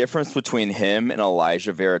 The difference between him and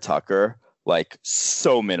Alijah Vera-Tucker,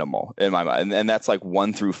 so minimal in my mind. And that's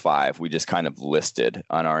 1 through 5 we just kind of listed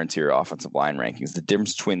on our interior offensive line rankings. The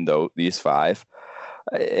difference between these 5,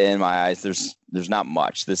 in my eyes, there's not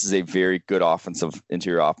much. This is a very good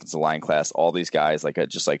interior offensive line class. All these guys,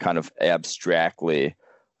 just kind of abstractly,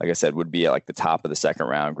 like I said, would be at like the top of the second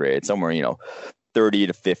round grade, somewhere, 30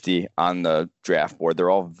 to 50 on the draft board. They're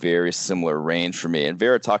all very similar range for me. And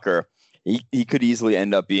Vera-Tucker, he could easily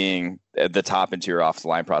end up being the top interior offensive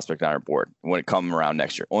line prospect on our board when it comes around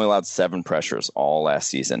next year. Only allowed 7 pressures all last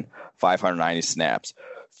season, 590 snaps.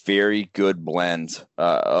 Very good blend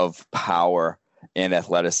of power and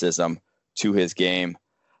athleticism to his game.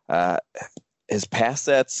 His pass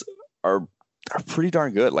sets are pretty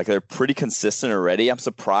darn good. Like, they're pretty consistent already. I'm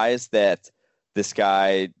surprised that this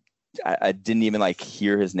guy, I didn't even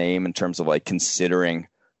hear his name in terms of considering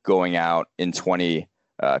going out in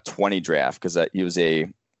 2020 draft, because he was a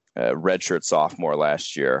redshirt sophomore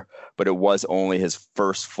last year, but it was only his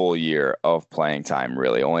first full year of playing time,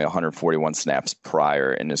 really. Only 141 snaps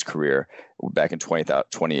prior in his career back in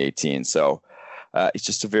 2018. So it's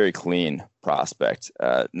just a very clean prospect.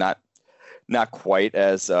 Not quite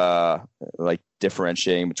as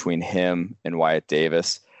differentiating between him and Wyatt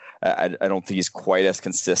Davis. I don't think he's quite as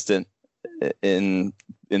consistent in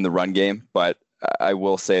the run game, but I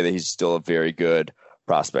will say that he's still a very good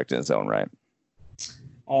prospect in his own right.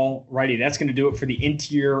 All righty, that's going to do it for the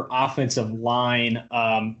interior offensive line,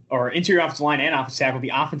 or interior offensive line and offensive tackle,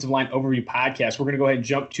 the offensive line overview podcast. We're going to go ahead and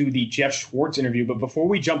jump to the Geoff Schwartz interview. But before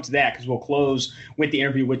we jump to that, because we'll close with the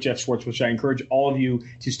interview with Geoff Schwartz, which I encourage all of you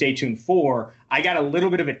to stay tuned for, I got a little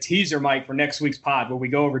bit of a teaser, Mike, for next week's pod where we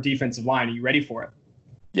go over defensive line. Are you ready for it?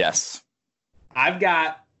 Yes. I've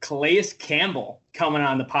got Calais Campbell coming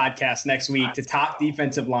on the podcast next week to talk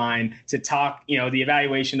defensive line, to talk, the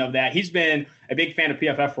evaluation of that. He's been a big fan of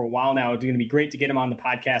PFF for a while now. It's going to be great to get him on the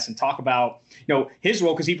podcast and talk about, his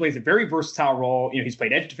role, because he plays a very versatile role. He's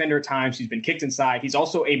played edge defender at times. He's been kicked inside. He's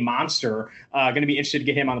also a monster. Going to be interested to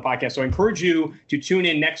get him on the podcast. So I encourage you to tune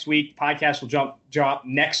in next week. Podcast will drop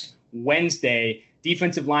next Wednesday.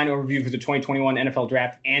 Defensive line overview for the 2021 NFL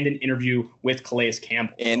Draft and an interview with Calais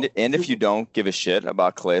Campbell. And if you don't give a shit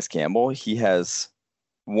about Calais Campbell, he has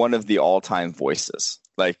one of the all-time voices.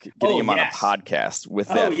 Getting him on a podcast with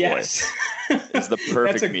that voice is the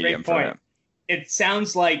perfect medium for him. It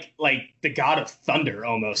sounds like the God of Thunder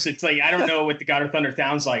almost. It's I don't know what the God of Thunder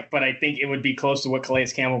sounds like, but I think it would be close to what Calais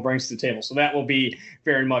Campbell brings to the table. So that will be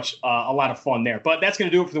very much a lot of fun there. But that's going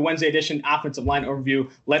to do it for the Wednesday edition offensive line overview.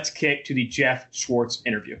 Let's kick to the Geoff Schwartz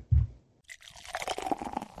interview.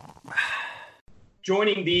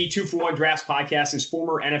 Joining the 2-for-1 Drafts podcast is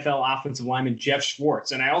former NFL offensive lineman Geoff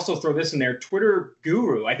Schwartz. And I also throw this in there, Twitter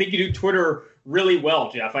guru. I think you do Twitter really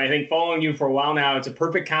well, Geoff. I think following you for a while now, it's a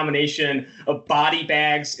perfect combination of body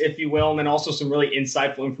bags, if you will, and then also some really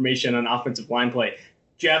insightful information on offensive line play.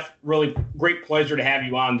 Geoff, really great pleasure to have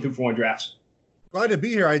you on 2-for-1 Drafts. Glad to be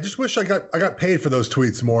here. I just wish I got paid for those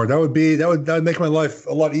tweets more. That would make my life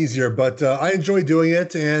a lot easier. But I enjoy doing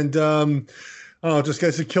it, and I don't know, just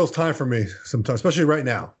guess it kills time for me sometimes, especially right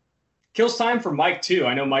now. Kills time for Mike too.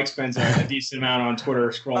 I know Mike spends a decent amount on Twitter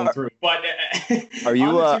scrolling through. But are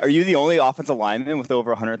you the only offensive lineman with over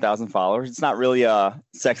 100,000 followers? It's not really a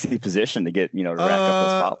sexy position to get to rack up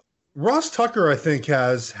those followers. Ross Tucker, I think,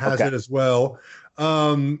 has it as well.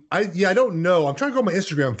 I don't know. I'm trying to go on my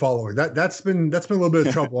Instagram following. That's been a little bit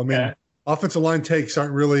of trouble. I mean, offensive line takes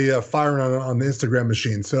aren't really firing on the Instagram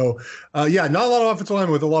machine. So not a lot of offensive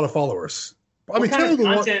linemen with a lot of followers. I mean,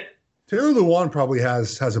 Taylor Lewan probably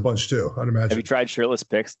has a bunch too, I'd imagine. Have you tried shirtless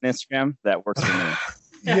pics on Instagram? That works for me.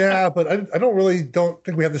 Yeah, but I don't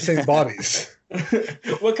think we have the same bodies.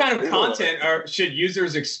 What kind of content should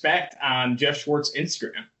users expect on Geoff Schwartz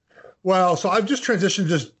Instagram? Well, so I've just transitioned to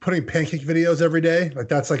just putting pancake videos every day.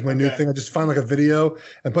 That's my new thing. I just find a video,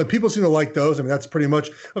 but people seem to like those. I mean, that's pretty much.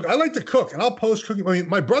 Look, I like to cook, and I'll post cooking. I mean,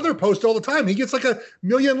 my brother posts all the time. He gets 1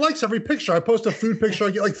 million likes every picture. I post a food picture, I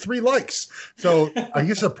get 3 likes. So I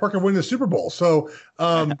guess it's a perk of winning the Super Bowl. So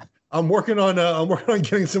I'm working on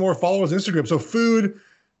getting some more followers on Instagram. So food,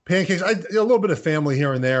 pancakes, a little bit of family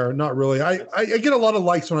here and there. Not really. I get a lot of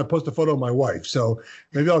likes when I post a photo of my wife. So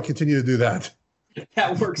maybe I'll continue to do that.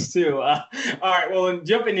 That works too. All right. Well,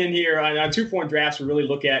 jumping in here on 2-for-1 Drafts, we really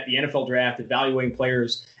look at the NFL draft, evaluating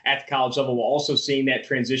players at the college level, while also seeing that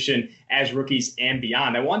transition as rookies and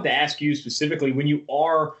beyond. I wanted to ask you specifically, when you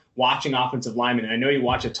are watching offensive linemen, and I know you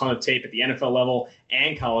watch a ton of tape at the NFL level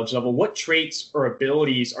and college level, what traits or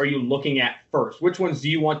abilities are you looking at first? Which ones do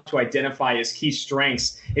you want to identify as key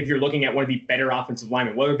strengths if you're looking at one of the better offensive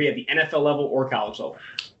linemen, whether it be at the NFL level or college level?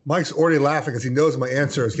 Mike's already laughing because he knows my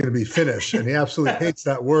answer is going to be finish, and he absolutely hates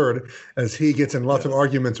that word as he gets in lots of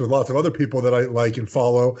arguments with lots of other people that I like and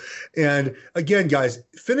follow. And again, guys,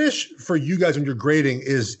 finish for you guys when you're grading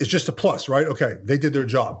is just a plus, right? Okay, they did their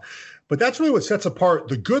job. But that's really what sets apart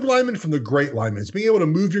the good lineman from the great lineman. It's being able to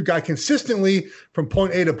move your guy consistently from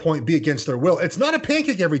point A to point B against their will. It's not a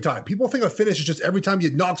pancake every time. People think a finish is just every time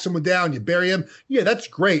you knock someone down, you bury him. Yeah, that's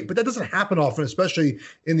great, but that doesn't happen often, especially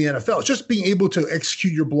in the NFL. It's just being able to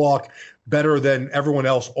execute your block better than everyone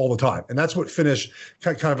else all the time. And that's what finish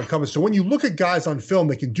kind of encompasses. So when you look at guys on film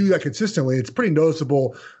that can do that consistently, it's pretty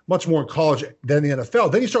noticeable, much more in college than the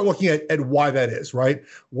NFL. Then you start looking at why that is, right?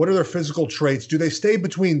 What are their physical traits? Do they stay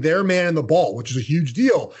between their man and the ball, which is a huge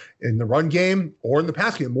deal in the run game or in the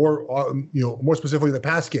pass game, more specifically in the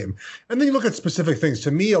pass game. And then you look at specific things.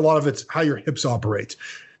 To me, a lot of it's how your hips operate.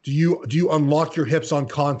 Do you unlock your hips on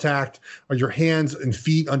contact? Are your hands and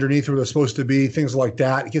feet underneath where they're supposed to be? Things like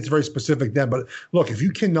that. It gets very specific then. But look, if you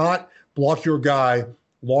cannot block your guy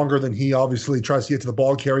longer than he obviously tries to get to the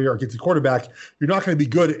ball carrier or get to the quarterback, you're not going to be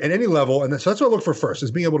good at any level. And so that's what I look for first, is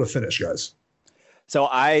being able to finish, guys. So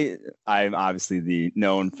I'm obviously the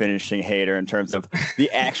known finishing hater in terms of the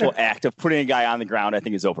actual act of putting a guy on the ground. I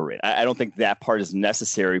think is overrated. I don't think that part is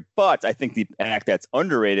necessary, but I think the act that's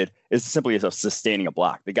underrated is simply of sustaining a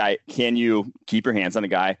block. The guy, can you keep your hands on the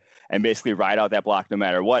guy and basically ride out that block no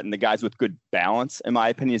matter what? And the guys with good balance, in my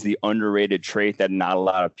opinion, is the underrated trait that not a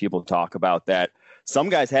lot of people talk about, that some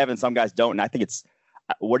guys have and some guys don't. And I think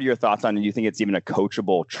what are your thoughts on it? Do you think it's even a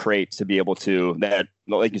coachable trait to be able to, that,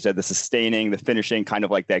 like you said, the sustaining, the finishing, kind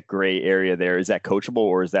of like that gray area there, is that coachable,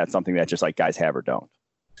 or is that something that just like guys have or don't?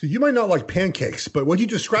 So you might not like pancakes, but what you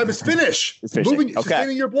describe as finish,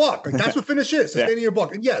 sustaining your block. Like that's what finish is, sustaining your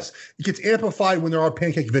block. And yes, it gets amplified when there are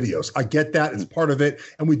pancake videos. I get that. It's part of it.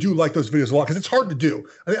 And we do like those videos a lot because it's hard to do.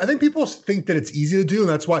 I think people think that it's easy to do, and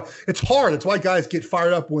that's why it's hard. That's why guys get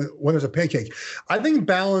fired up when there's a pancake. I think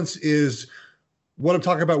balance is what I'm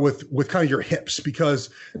talking about with kind of your hips, because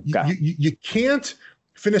you can't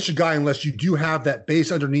finish a guy unless you do have that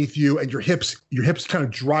base underneath you and your hips kind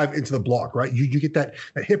of drive into the block, right? You get that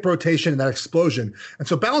hip rotation and that explosion. And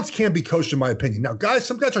so balance can be coached, in my opinion. Now,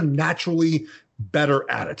 some guys are naturally better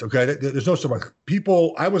at it, okay? There's no surprise.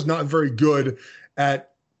 I was not very good at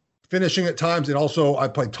finishing at times, and also I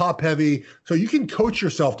played top heavy. So you can coach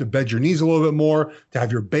yourself to bend your knees a little bit more, to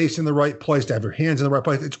have your base in the right place, to have your hands in the right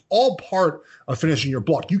place. It's all part of finishing your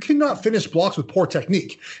block. You cannot finish blocks with poor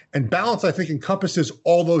technique. And balance, I think, encompasses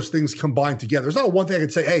all those things combined together. There's not one thing I can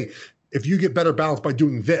say, hey, if you get better balance by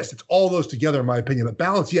doing this. It's all those together, in my opinion. But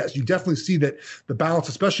balance, yes, you definitely see that the balance,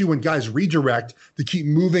 especially when guys redirect to keep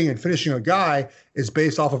moving and finishing a guy, is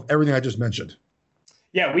based off of everything I just mentioned.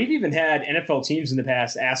 Yeah, we've even had NFL teams in the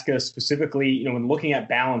past ask us specifically, when looking at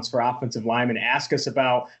balance for offensive linemen, ask us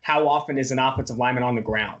about how often is an offensive lineman on the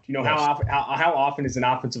ground? How often is an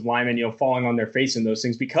offensive lineman, falling on their face in those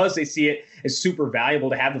things, because they see it as super valuable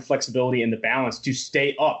to have the flexibility and the balance to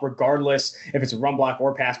stay up, regardless if it's a run block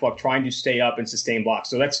or pass block, trying to stay up and sustain blocks.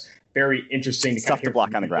 So that's very interesting. It's tough to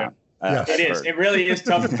block on the ground. Yes. It is. It really is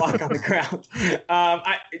tough to block on the ground.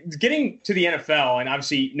 Getting to the NFL and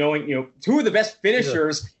obviously knowing, who are the best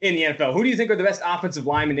finishers in the NFL? Who do you think are the best offensive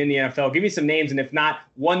linemen in the NFL? Give me some names, and if not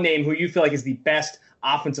one name, who you feel like is the best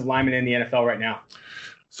offensive lineman in the NFL right now.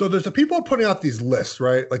 So there's the people putting out these lists,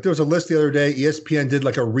 right? Like there was a list the other day. ESPN did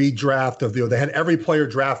like a redraft of, they had every player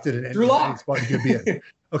drafted in any spot you could be in.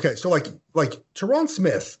 Okay, so like Trey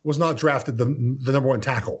Smith was not drafted the number one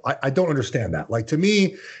tackle. I don't understand that. Like, to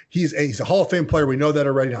me, he's a Hall of Fame player. We know that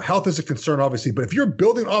already. Now, health is a concern, obviously, but if you're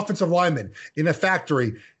building offensive linemen in a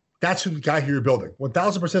factory, that's the guy who you're building.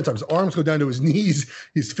 1,000% time. His arms go down to his knees.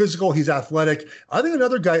 He's physical. He's athletic. I think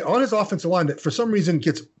another guy on his offensive line that for some reason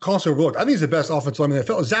gets constantly overlooked, I think he's the best offensive lineman in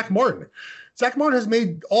the NFL, is Zach Martin. Zach Martin has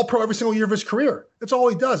made All-Pro every single year of his career. That's all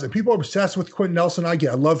he does. And people are obsessed with Quentin Nelson. I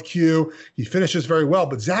love Q. He finishes very well.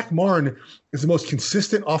 But Zach Martin is the most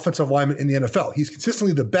consistent offensive lineman in the NFL. He's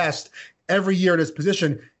consistently the best every year at his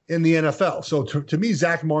position in the NFL. So to me,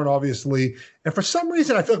 Zach Martin, obviously. And for some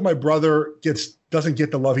reason, I feel like my brother doesn't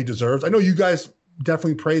get the love he deserves. I know you guys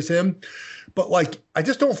definitely praise him. But I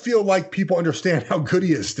just don't feel like people understand how good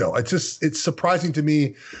he is still. It's surprising to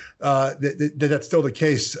me that that's still the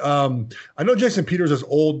case. I know Jason Peters is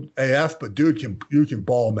old AF, but dude can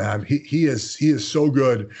ball, man. He is so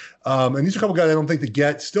good. And these are a couple guys I don't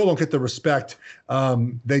think still don't get the respect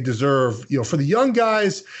they deserve. For the young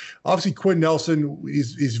guys, obviously Quentin Nelson,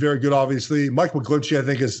 he's very good, obviously. Mike McGlinchey, I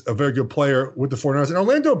think, is a very good player with the 49ers. And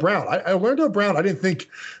Orlando Brown. Orlando Brown, I didn't think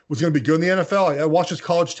was going to be good in the NFL. I watched his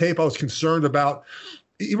college tape. I was concerned about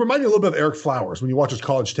he reminded me a little bit of Eric Flowers when you watch his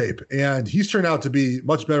college tape, and he's turned out to be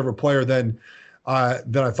much better of a player than I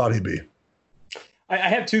thought he'd be. I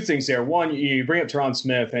have two things there. One, you bring up Trey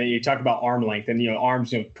Smith and you talk about arm length and,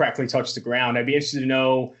 arms, practically touch the ground. I'd be interested to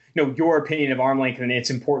know, your opinion of arm length and its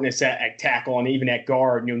importance at tackle and even at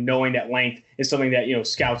guard, knowing that length is something that,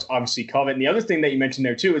 scouts obviously covet. And the other thing that you mentioned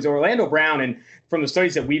there too is Orlando Brown. And from the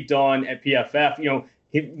studies that we've done at PFF,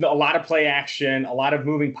 a lot of play action, a lot of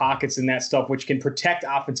moving pockets and that stuff, which can protect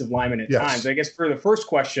offensive linemen at times. I guess for the first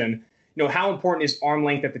question, how important is arm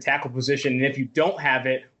length at the tackle position? And if you don't have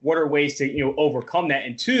it, what are ways to, overcome that?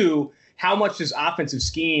 And two, how much does offensive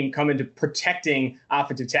scheme come into protecting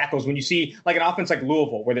offensive tackles when you see like an offense like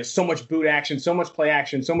Louisville, where there's so much boot action, so much play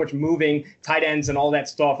action, so much moving, tight ends and all that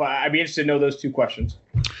stuff? I'd be interested to know those two questions.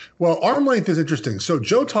 Well, arm length is interesting. So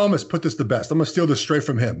Joe Thomas put this the best. I'm going to steal this straight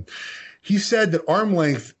from him. He said that arm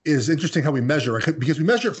length is interesting how we measure it, because we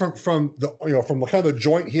measure it from the from kind of the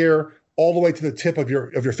joint here all the way to the tip of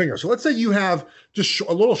your finger. So let's say you have just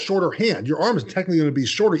a little shorter hand. Your arm is technically going to be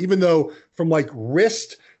shorter, even though from like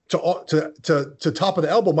wrist to top of the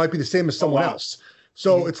elbow might be the same as someone else.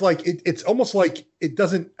 So it's like it's almost like it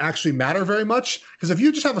doesn't actually matter very much, because if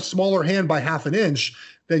you just have a smaller hand by half an inch,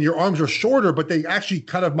 then your arms are shorter, but they actually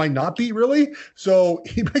kind of might not be really. So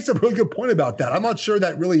he makes a really good point about that. I'm not sure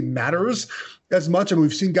that really matters as much. And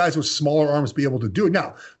we've seen guys with smaller arms be able to do it.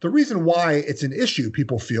 Now, the reason why it's an issue,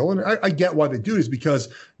 people feel, and I get why they do, is because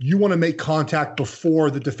you want to make contact before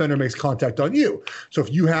the defender makes contact on you. So if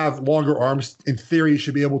you have longer arms, in theory, you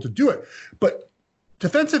should be able to do it. But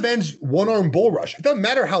defensive ends one-arm bull rush. It doesn't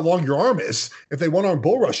matter how long your arm is. If they one-arm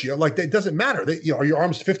bull rush you, like, it doesn't matter. Are your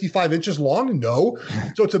arms 55 inches long? No.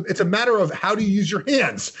 So it's a matter of how do you use your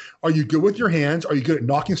hands. Are you good with your hands? Are you good at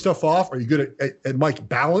knocking stuff off? Are you good at like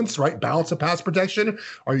balance, right? Balance of pass protection?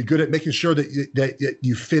 Are you good at making sure that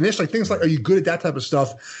you finish? Like things like, are you good at that type of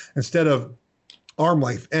stuff instead of arm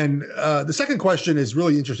length? And the second question is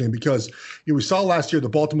really interesting because we saw last year the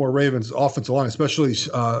Baltimore Ravens offensive line, especially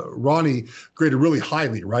Ronnie, graded really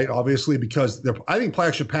highly, right? Obviously, because I think play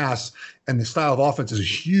action pass and the style of offense is a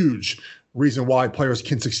huge reason why players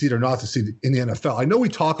can succeed or not succeed in the NFL. I know we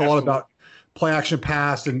talk a lot about play action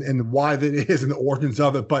pass and why that is and the origins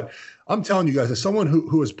of it, but I'm telling you guys, as someone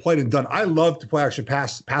who has played and done, I love to play action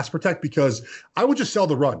pass protect, because I would just sell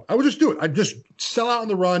the run. I would just do it. I'd just sell out on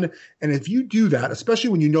the run. And if you do that, especially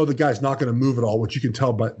when you know the guy's not going to move at all, which you can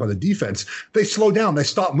tell by the defense, they slow down. They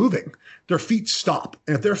stop moving. Their feet stop.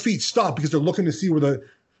 And if their feet stop because they're looking to see where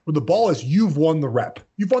the ball is, you've won the rep.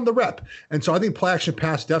 You've won the rep. And so I think play action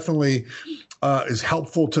pass definitely is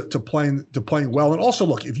helpful to playing well. And also,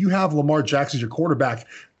 look, if you have Lamar Jackson as your quarterback,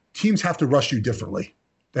 teams have to rush you differently.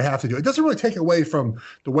 They have to do it. It doesn't really take away from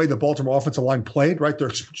the way the Baltimore offensive line played, right? They're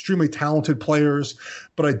extremely talented players,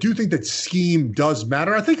 but I do think that scheme does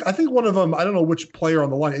matter. I think one of them, I don't know which player on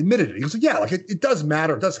the line, admitted it. He was like, yeah, like it does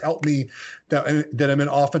matter. It does help me that I'm in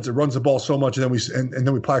offense that runs the ball so much, and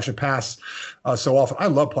then we play action pass so often. I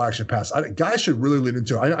love play action pass. Guys should really lean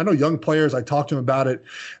into it. I know young players, I talk to them about it.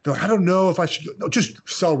 They're like, I don't know if I should. No, just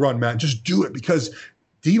sell run, man. Just do it, because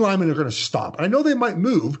D linemen are going to stop. I know they might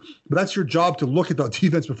move, but that's your job to look at the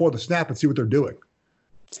defense before the snap and see what they're doing.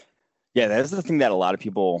 Yeah, that's the thing that a lot of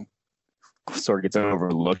people sort of gets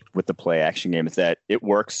overlooked with the play action game, is that it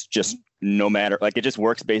works just no matter, like it just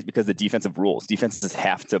works based because the defensive rules. Defenses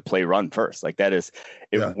have to play run first. Like that is,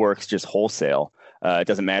 it works just wholesale. It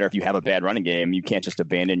doesn't matter if you have a bad running game. You can't just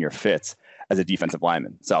abandon your fits as a defensive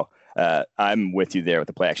lineman. So I'm with you there with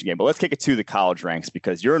the play action game. But let's kick it to the college ranks,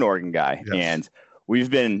 because you're an Oregon guy, and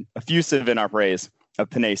we've been effusive in our praise of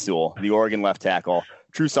Penei Sewell, the Oregon left tackle,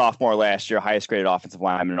 true sophomore last year, highest graded offensive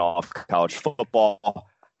lineman in all of college football.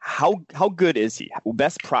 How good is he?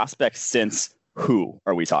 Best prospect since who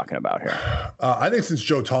are we talking about here? I think since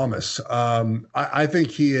Joe Thomas. I think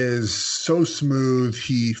he is so smooth.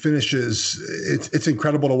 He finishes. It's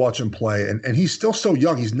incredible to watch him play. And he's still so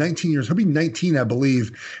young. He's 19 years. He'll be 19, I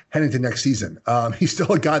believe, heading to next season. He's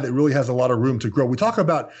still a guy that really has a lot of room to grow. We talk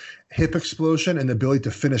about hip explosion and the ability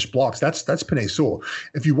to finish blocks. That's Penei Sewell.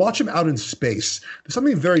 If you watch him out in space, there's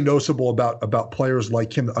something very noticeable about players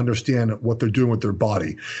like him that understand what they're doing with their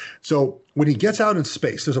body. So when he gets out in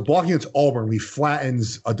space, there's a block against Auburn where he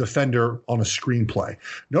flattens a defender on a screen play.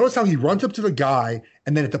 Notice how he runs up to the guy,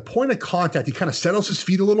 and then at the point of contact, he kind of settles his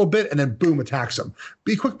feet a little bit, and then boom, attacks him.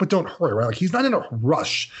 Be quick, but don't hurry, right? Like he's not in a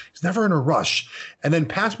rush. He's never in a rush. And then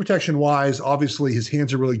pass protection wise, obviously his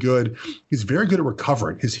hands are really good. He's very good at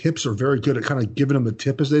recovering. His hips are very good at kind of giving him the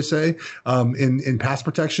tip, as they say, in pass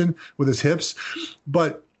protection with his hips.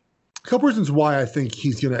 But A couple reasons why I think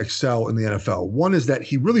he's going to excel in the NFL. One is that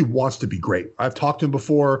he really wants to be great. I've talked to him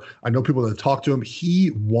before. I know people that talk to him. He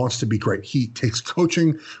wants to be great. He takes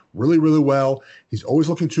coaching really, really well. He's always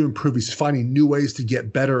looking to improve. He's finding new ways to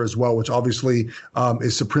get better as well, which obviously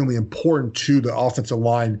is supremely important to the offensive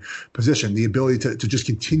line position, the ability to just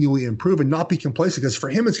continually improve and not be complacent, because for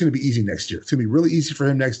him, it's going to be easy next year. It's going to be really easy for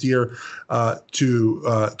him next year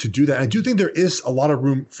to do that. And I do think there is a lot of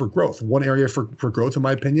room for growth. One area for growth, in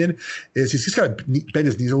my opinion, is he's got to bend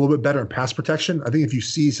his knees a little bit better in pass protection. I think if you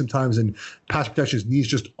see sometimes in pass protection, his knees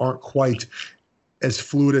just aren't quite as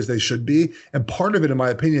fluid as they should be. And part of it, in my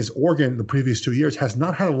opinion, is Oregon the previous 2 years has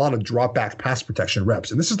not had a lot of drop back pass protection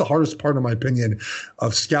reps. And this is the hardest part, in my opinion,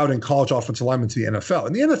 of scouting college offensive linemen to the NFL.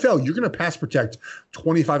 In the NFL, you're going to pass protect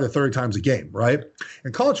 25 to 30 times a game, right?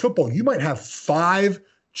 In college football, you might have 5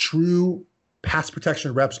 true pass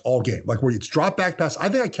protection reps all game, like where it's drop back pass. I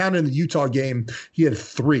think I counted in the Utah game, he had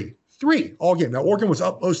 3 all game. Now, Oregon was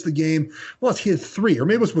up most of the game. Well, he had 3, or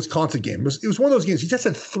maybe it was Wisconsin game. It was one of those games. He just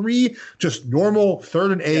had 3 just normal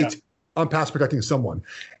 3rd and 8 on pass protecting someone.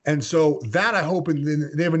 And so that I hope,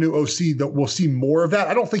 and they have a new OC, that we'll see more of that.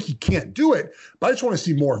 I don't think he can't do it, but I just want to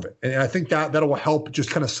see more of it. And I think that will help just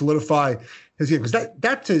kind of solidify his game.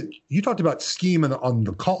 Because you talked about scheme on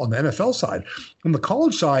the NFL side. On the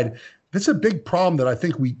college side, that's a big problem that I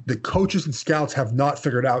think the coaches and scouts have not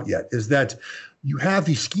figured out yet, is that you have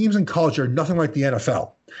these schemes in college that are nothing like the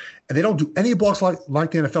NFL, and they don't do any blocks like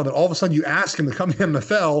the NFL. Then all of a sudden you ask them to come to the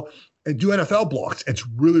NFL and do NFL blocks. It's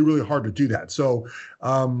really, really hard to do that. So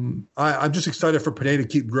I'm just excited for Penei to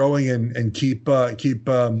keep growing and keep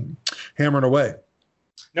hammering away.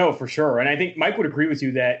 No, for sure. And I think Mike would agree with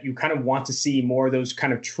you that you kind of want to see more of those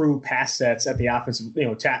kind of true pass sets at the offensive,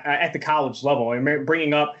 at the college level. I mean,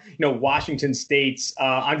 bringing up, Washington State's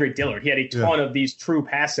Andre Dillard. He had a ton of these true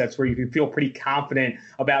pass sets where you can feel pretty confident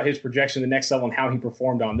about his projection the next level and how he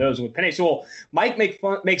performed on those. And with Penei Sewell, Mike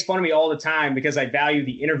makes fun of me all the time because I value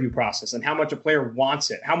the interview process and how much a player wants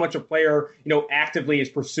it, how much a player, actively is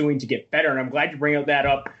pursuing to get better. And I'm glad you bring that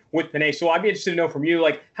up with Penei. So I'd be interested to know from you,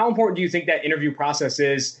 how important do you think that interview process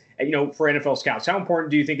is, for NFL scouts? How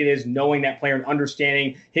important do you think it is knowing that player and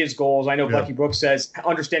understanding his goals? I know Bucky Brooks says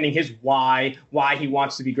understanding his why he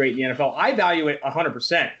wants to be great in the NFL. I value it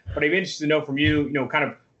 100%, but I'd be interested to know from you, kind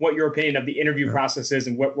of what your opinion of the interview process is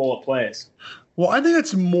and what role it plays. Well, I think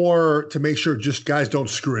it's more to make sure just guys don't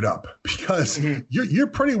screw it up, because you're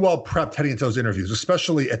pretty well prepped heading into those interviews,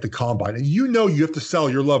 especially at the combine. And you have to sell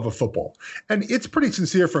your love of football. And it's pretty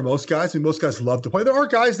sincere for most guys. I mean, most guys love to play. There are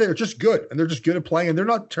guys that are just good, and they're just good at playing, and they're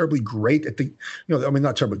not terribly great at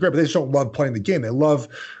not terribly great, but they just don't love playing the game. They love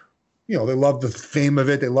they love the fame of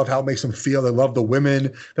it. They love how it makes them feel. They love the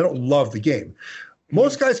women. They don't love the game.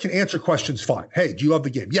 Most guys can answer questions fine. Hey, do you love the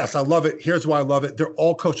game? Yes, I love it. Here's why I love it. They're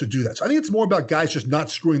all coached to do that. So I think it's more about guys just not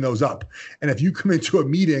screwing those up. And if you come into a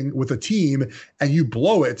meeting with a team and you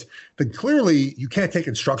blow it, then clearly you can't take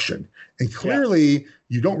instruction. And clearly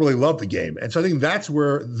you don't really love the game. And so I think that's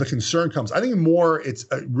where the concern comes. I think more it's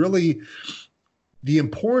really the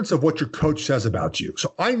importance of what your coach says about you.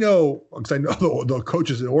 So I know, because I know the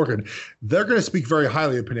coaches at Oregon, they're going to speak very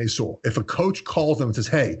highly of Penei Sewell. If a coach calls them and says,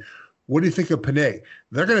 hey, what do you think of Penei?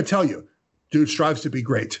 They're going to tell you, dude strives to be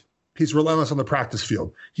great. He's relentless on the practice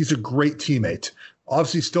field. He's a great teammate.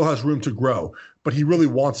 Obviously still has room to grow, but he really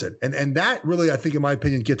wants it. And that really, I think, in my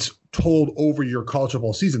opinion, gets told over your college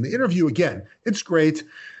football season. The interview, again, it's great.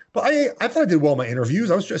 But I thought I did well in my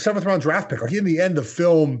interviews. I was a 7th round draft pick. In the end, the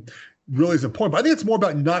film really is important. But I think it's more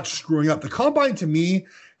about not screwing up. The combine, to me,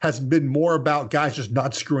 has been more about guys just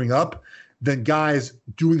not screwing up than guys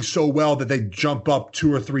doing so well that they jump up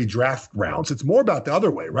 2 or 3 draft rounds. It's more about the other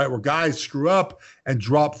way, right? Where guys screw up and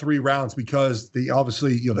drop 3 rounds because they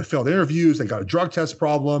obviously, they failed interviews, they got a drug test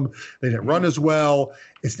problem, they didn't run as well.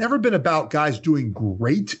 It's never been about guys doing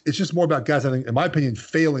great. It's just more about guys, I think, in my opinion,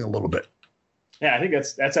 failing a little bit. Yeah, I think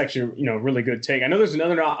that's actually a really good take. I know there's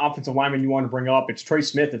another offensive lineman you want to bring up. It's Trey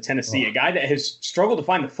Smith of Tennessee, a guy that has struggled to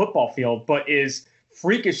find the football field, but is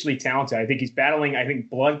freakishly talented. I think he's battling,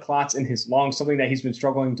 blood clots in his lungs, something that he's been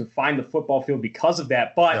struggling to find the football field because of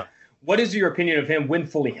that. But what is your opinion of him when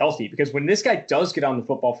fully healthy? Because when this guy does get on the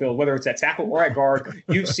football field, whether it's at tackle or at guard,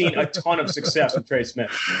 you've seen a ton of success with Trey Smith.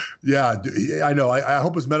 Yeah, I know. I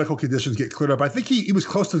hope his medical conditions get cleared up. I think he was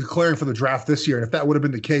close to declaring for the draft this year. And if that would have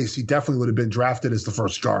been the case, he definitely would have been drafted as the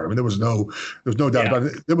first guard. I mean, there was no doubt about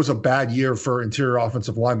it. It was a bad year for interior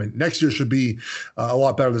offensive linemen. Next year should be a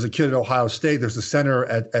lot better. There's a kid at Ohio State. There's a center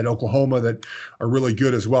at Oklahoma that are really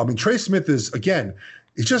good as well. I mean, Trey Smith is, again,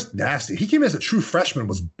 He's just nasty. He came in as a true freshman,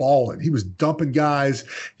 was balling. He was dumping guys.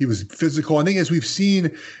 He was physical. I think as we've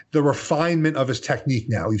seen the refinement of his technique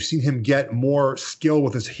now, we've seen him get more skill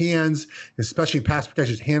with his hands, especially pass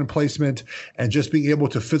protection, his hand placement, and just being able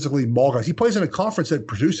to physically maul guys. He plays in a conference that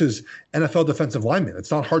produces NFL defensive linemen.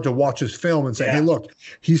 It's not hard to watch his film and say, hey, look,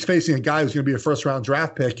 he's facing a guy who's going to be a first-round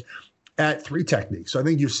draft pick at 3 techniques. So I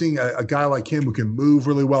think you're seeing a guy like him who can move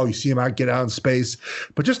really well. You see him get out in space,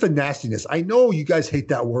 but just the nastiness. I know you guys hate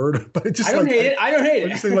that word, but it's just I don't hate it.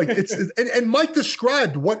 Just like it's and Mike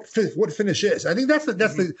described what finish is. I think that's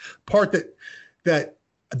the part that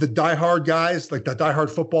the diehard guys, like the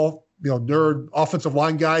diehard football, nerd offensive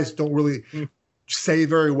line guys don't really say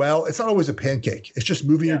very well. It's not always a pancake. It's just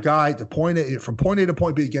moving your guy to from point A to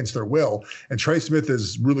point B against their will. And Trey Smith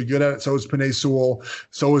is really good at it. So is Penei Sewell.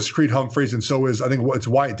 So is Creed Humphreys. And so is, I think, it's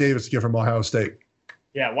Wyatt Davis to get from Ohio State.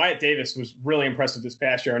 Yeah, Wyatt Davis was really impressive this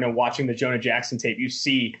past year. I know watching the Jonah Jackson tape, you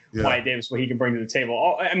see Wyatt Davis, what he can bring to the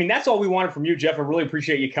table. I mean, that's all we wanted from you, Geoff. I really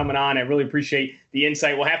appreciate you coming on. I really appreciate the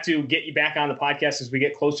insight. We'll have to get you back on the podcast as we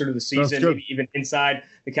get closer to the season, maybe even inside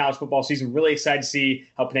the college football season. Really excited to see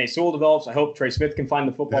how Penei Sewell develops. I hope Trey Smith can find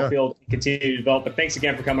the football field and continue to develop. But thanks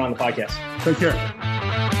again for coming on the podcast. Take care.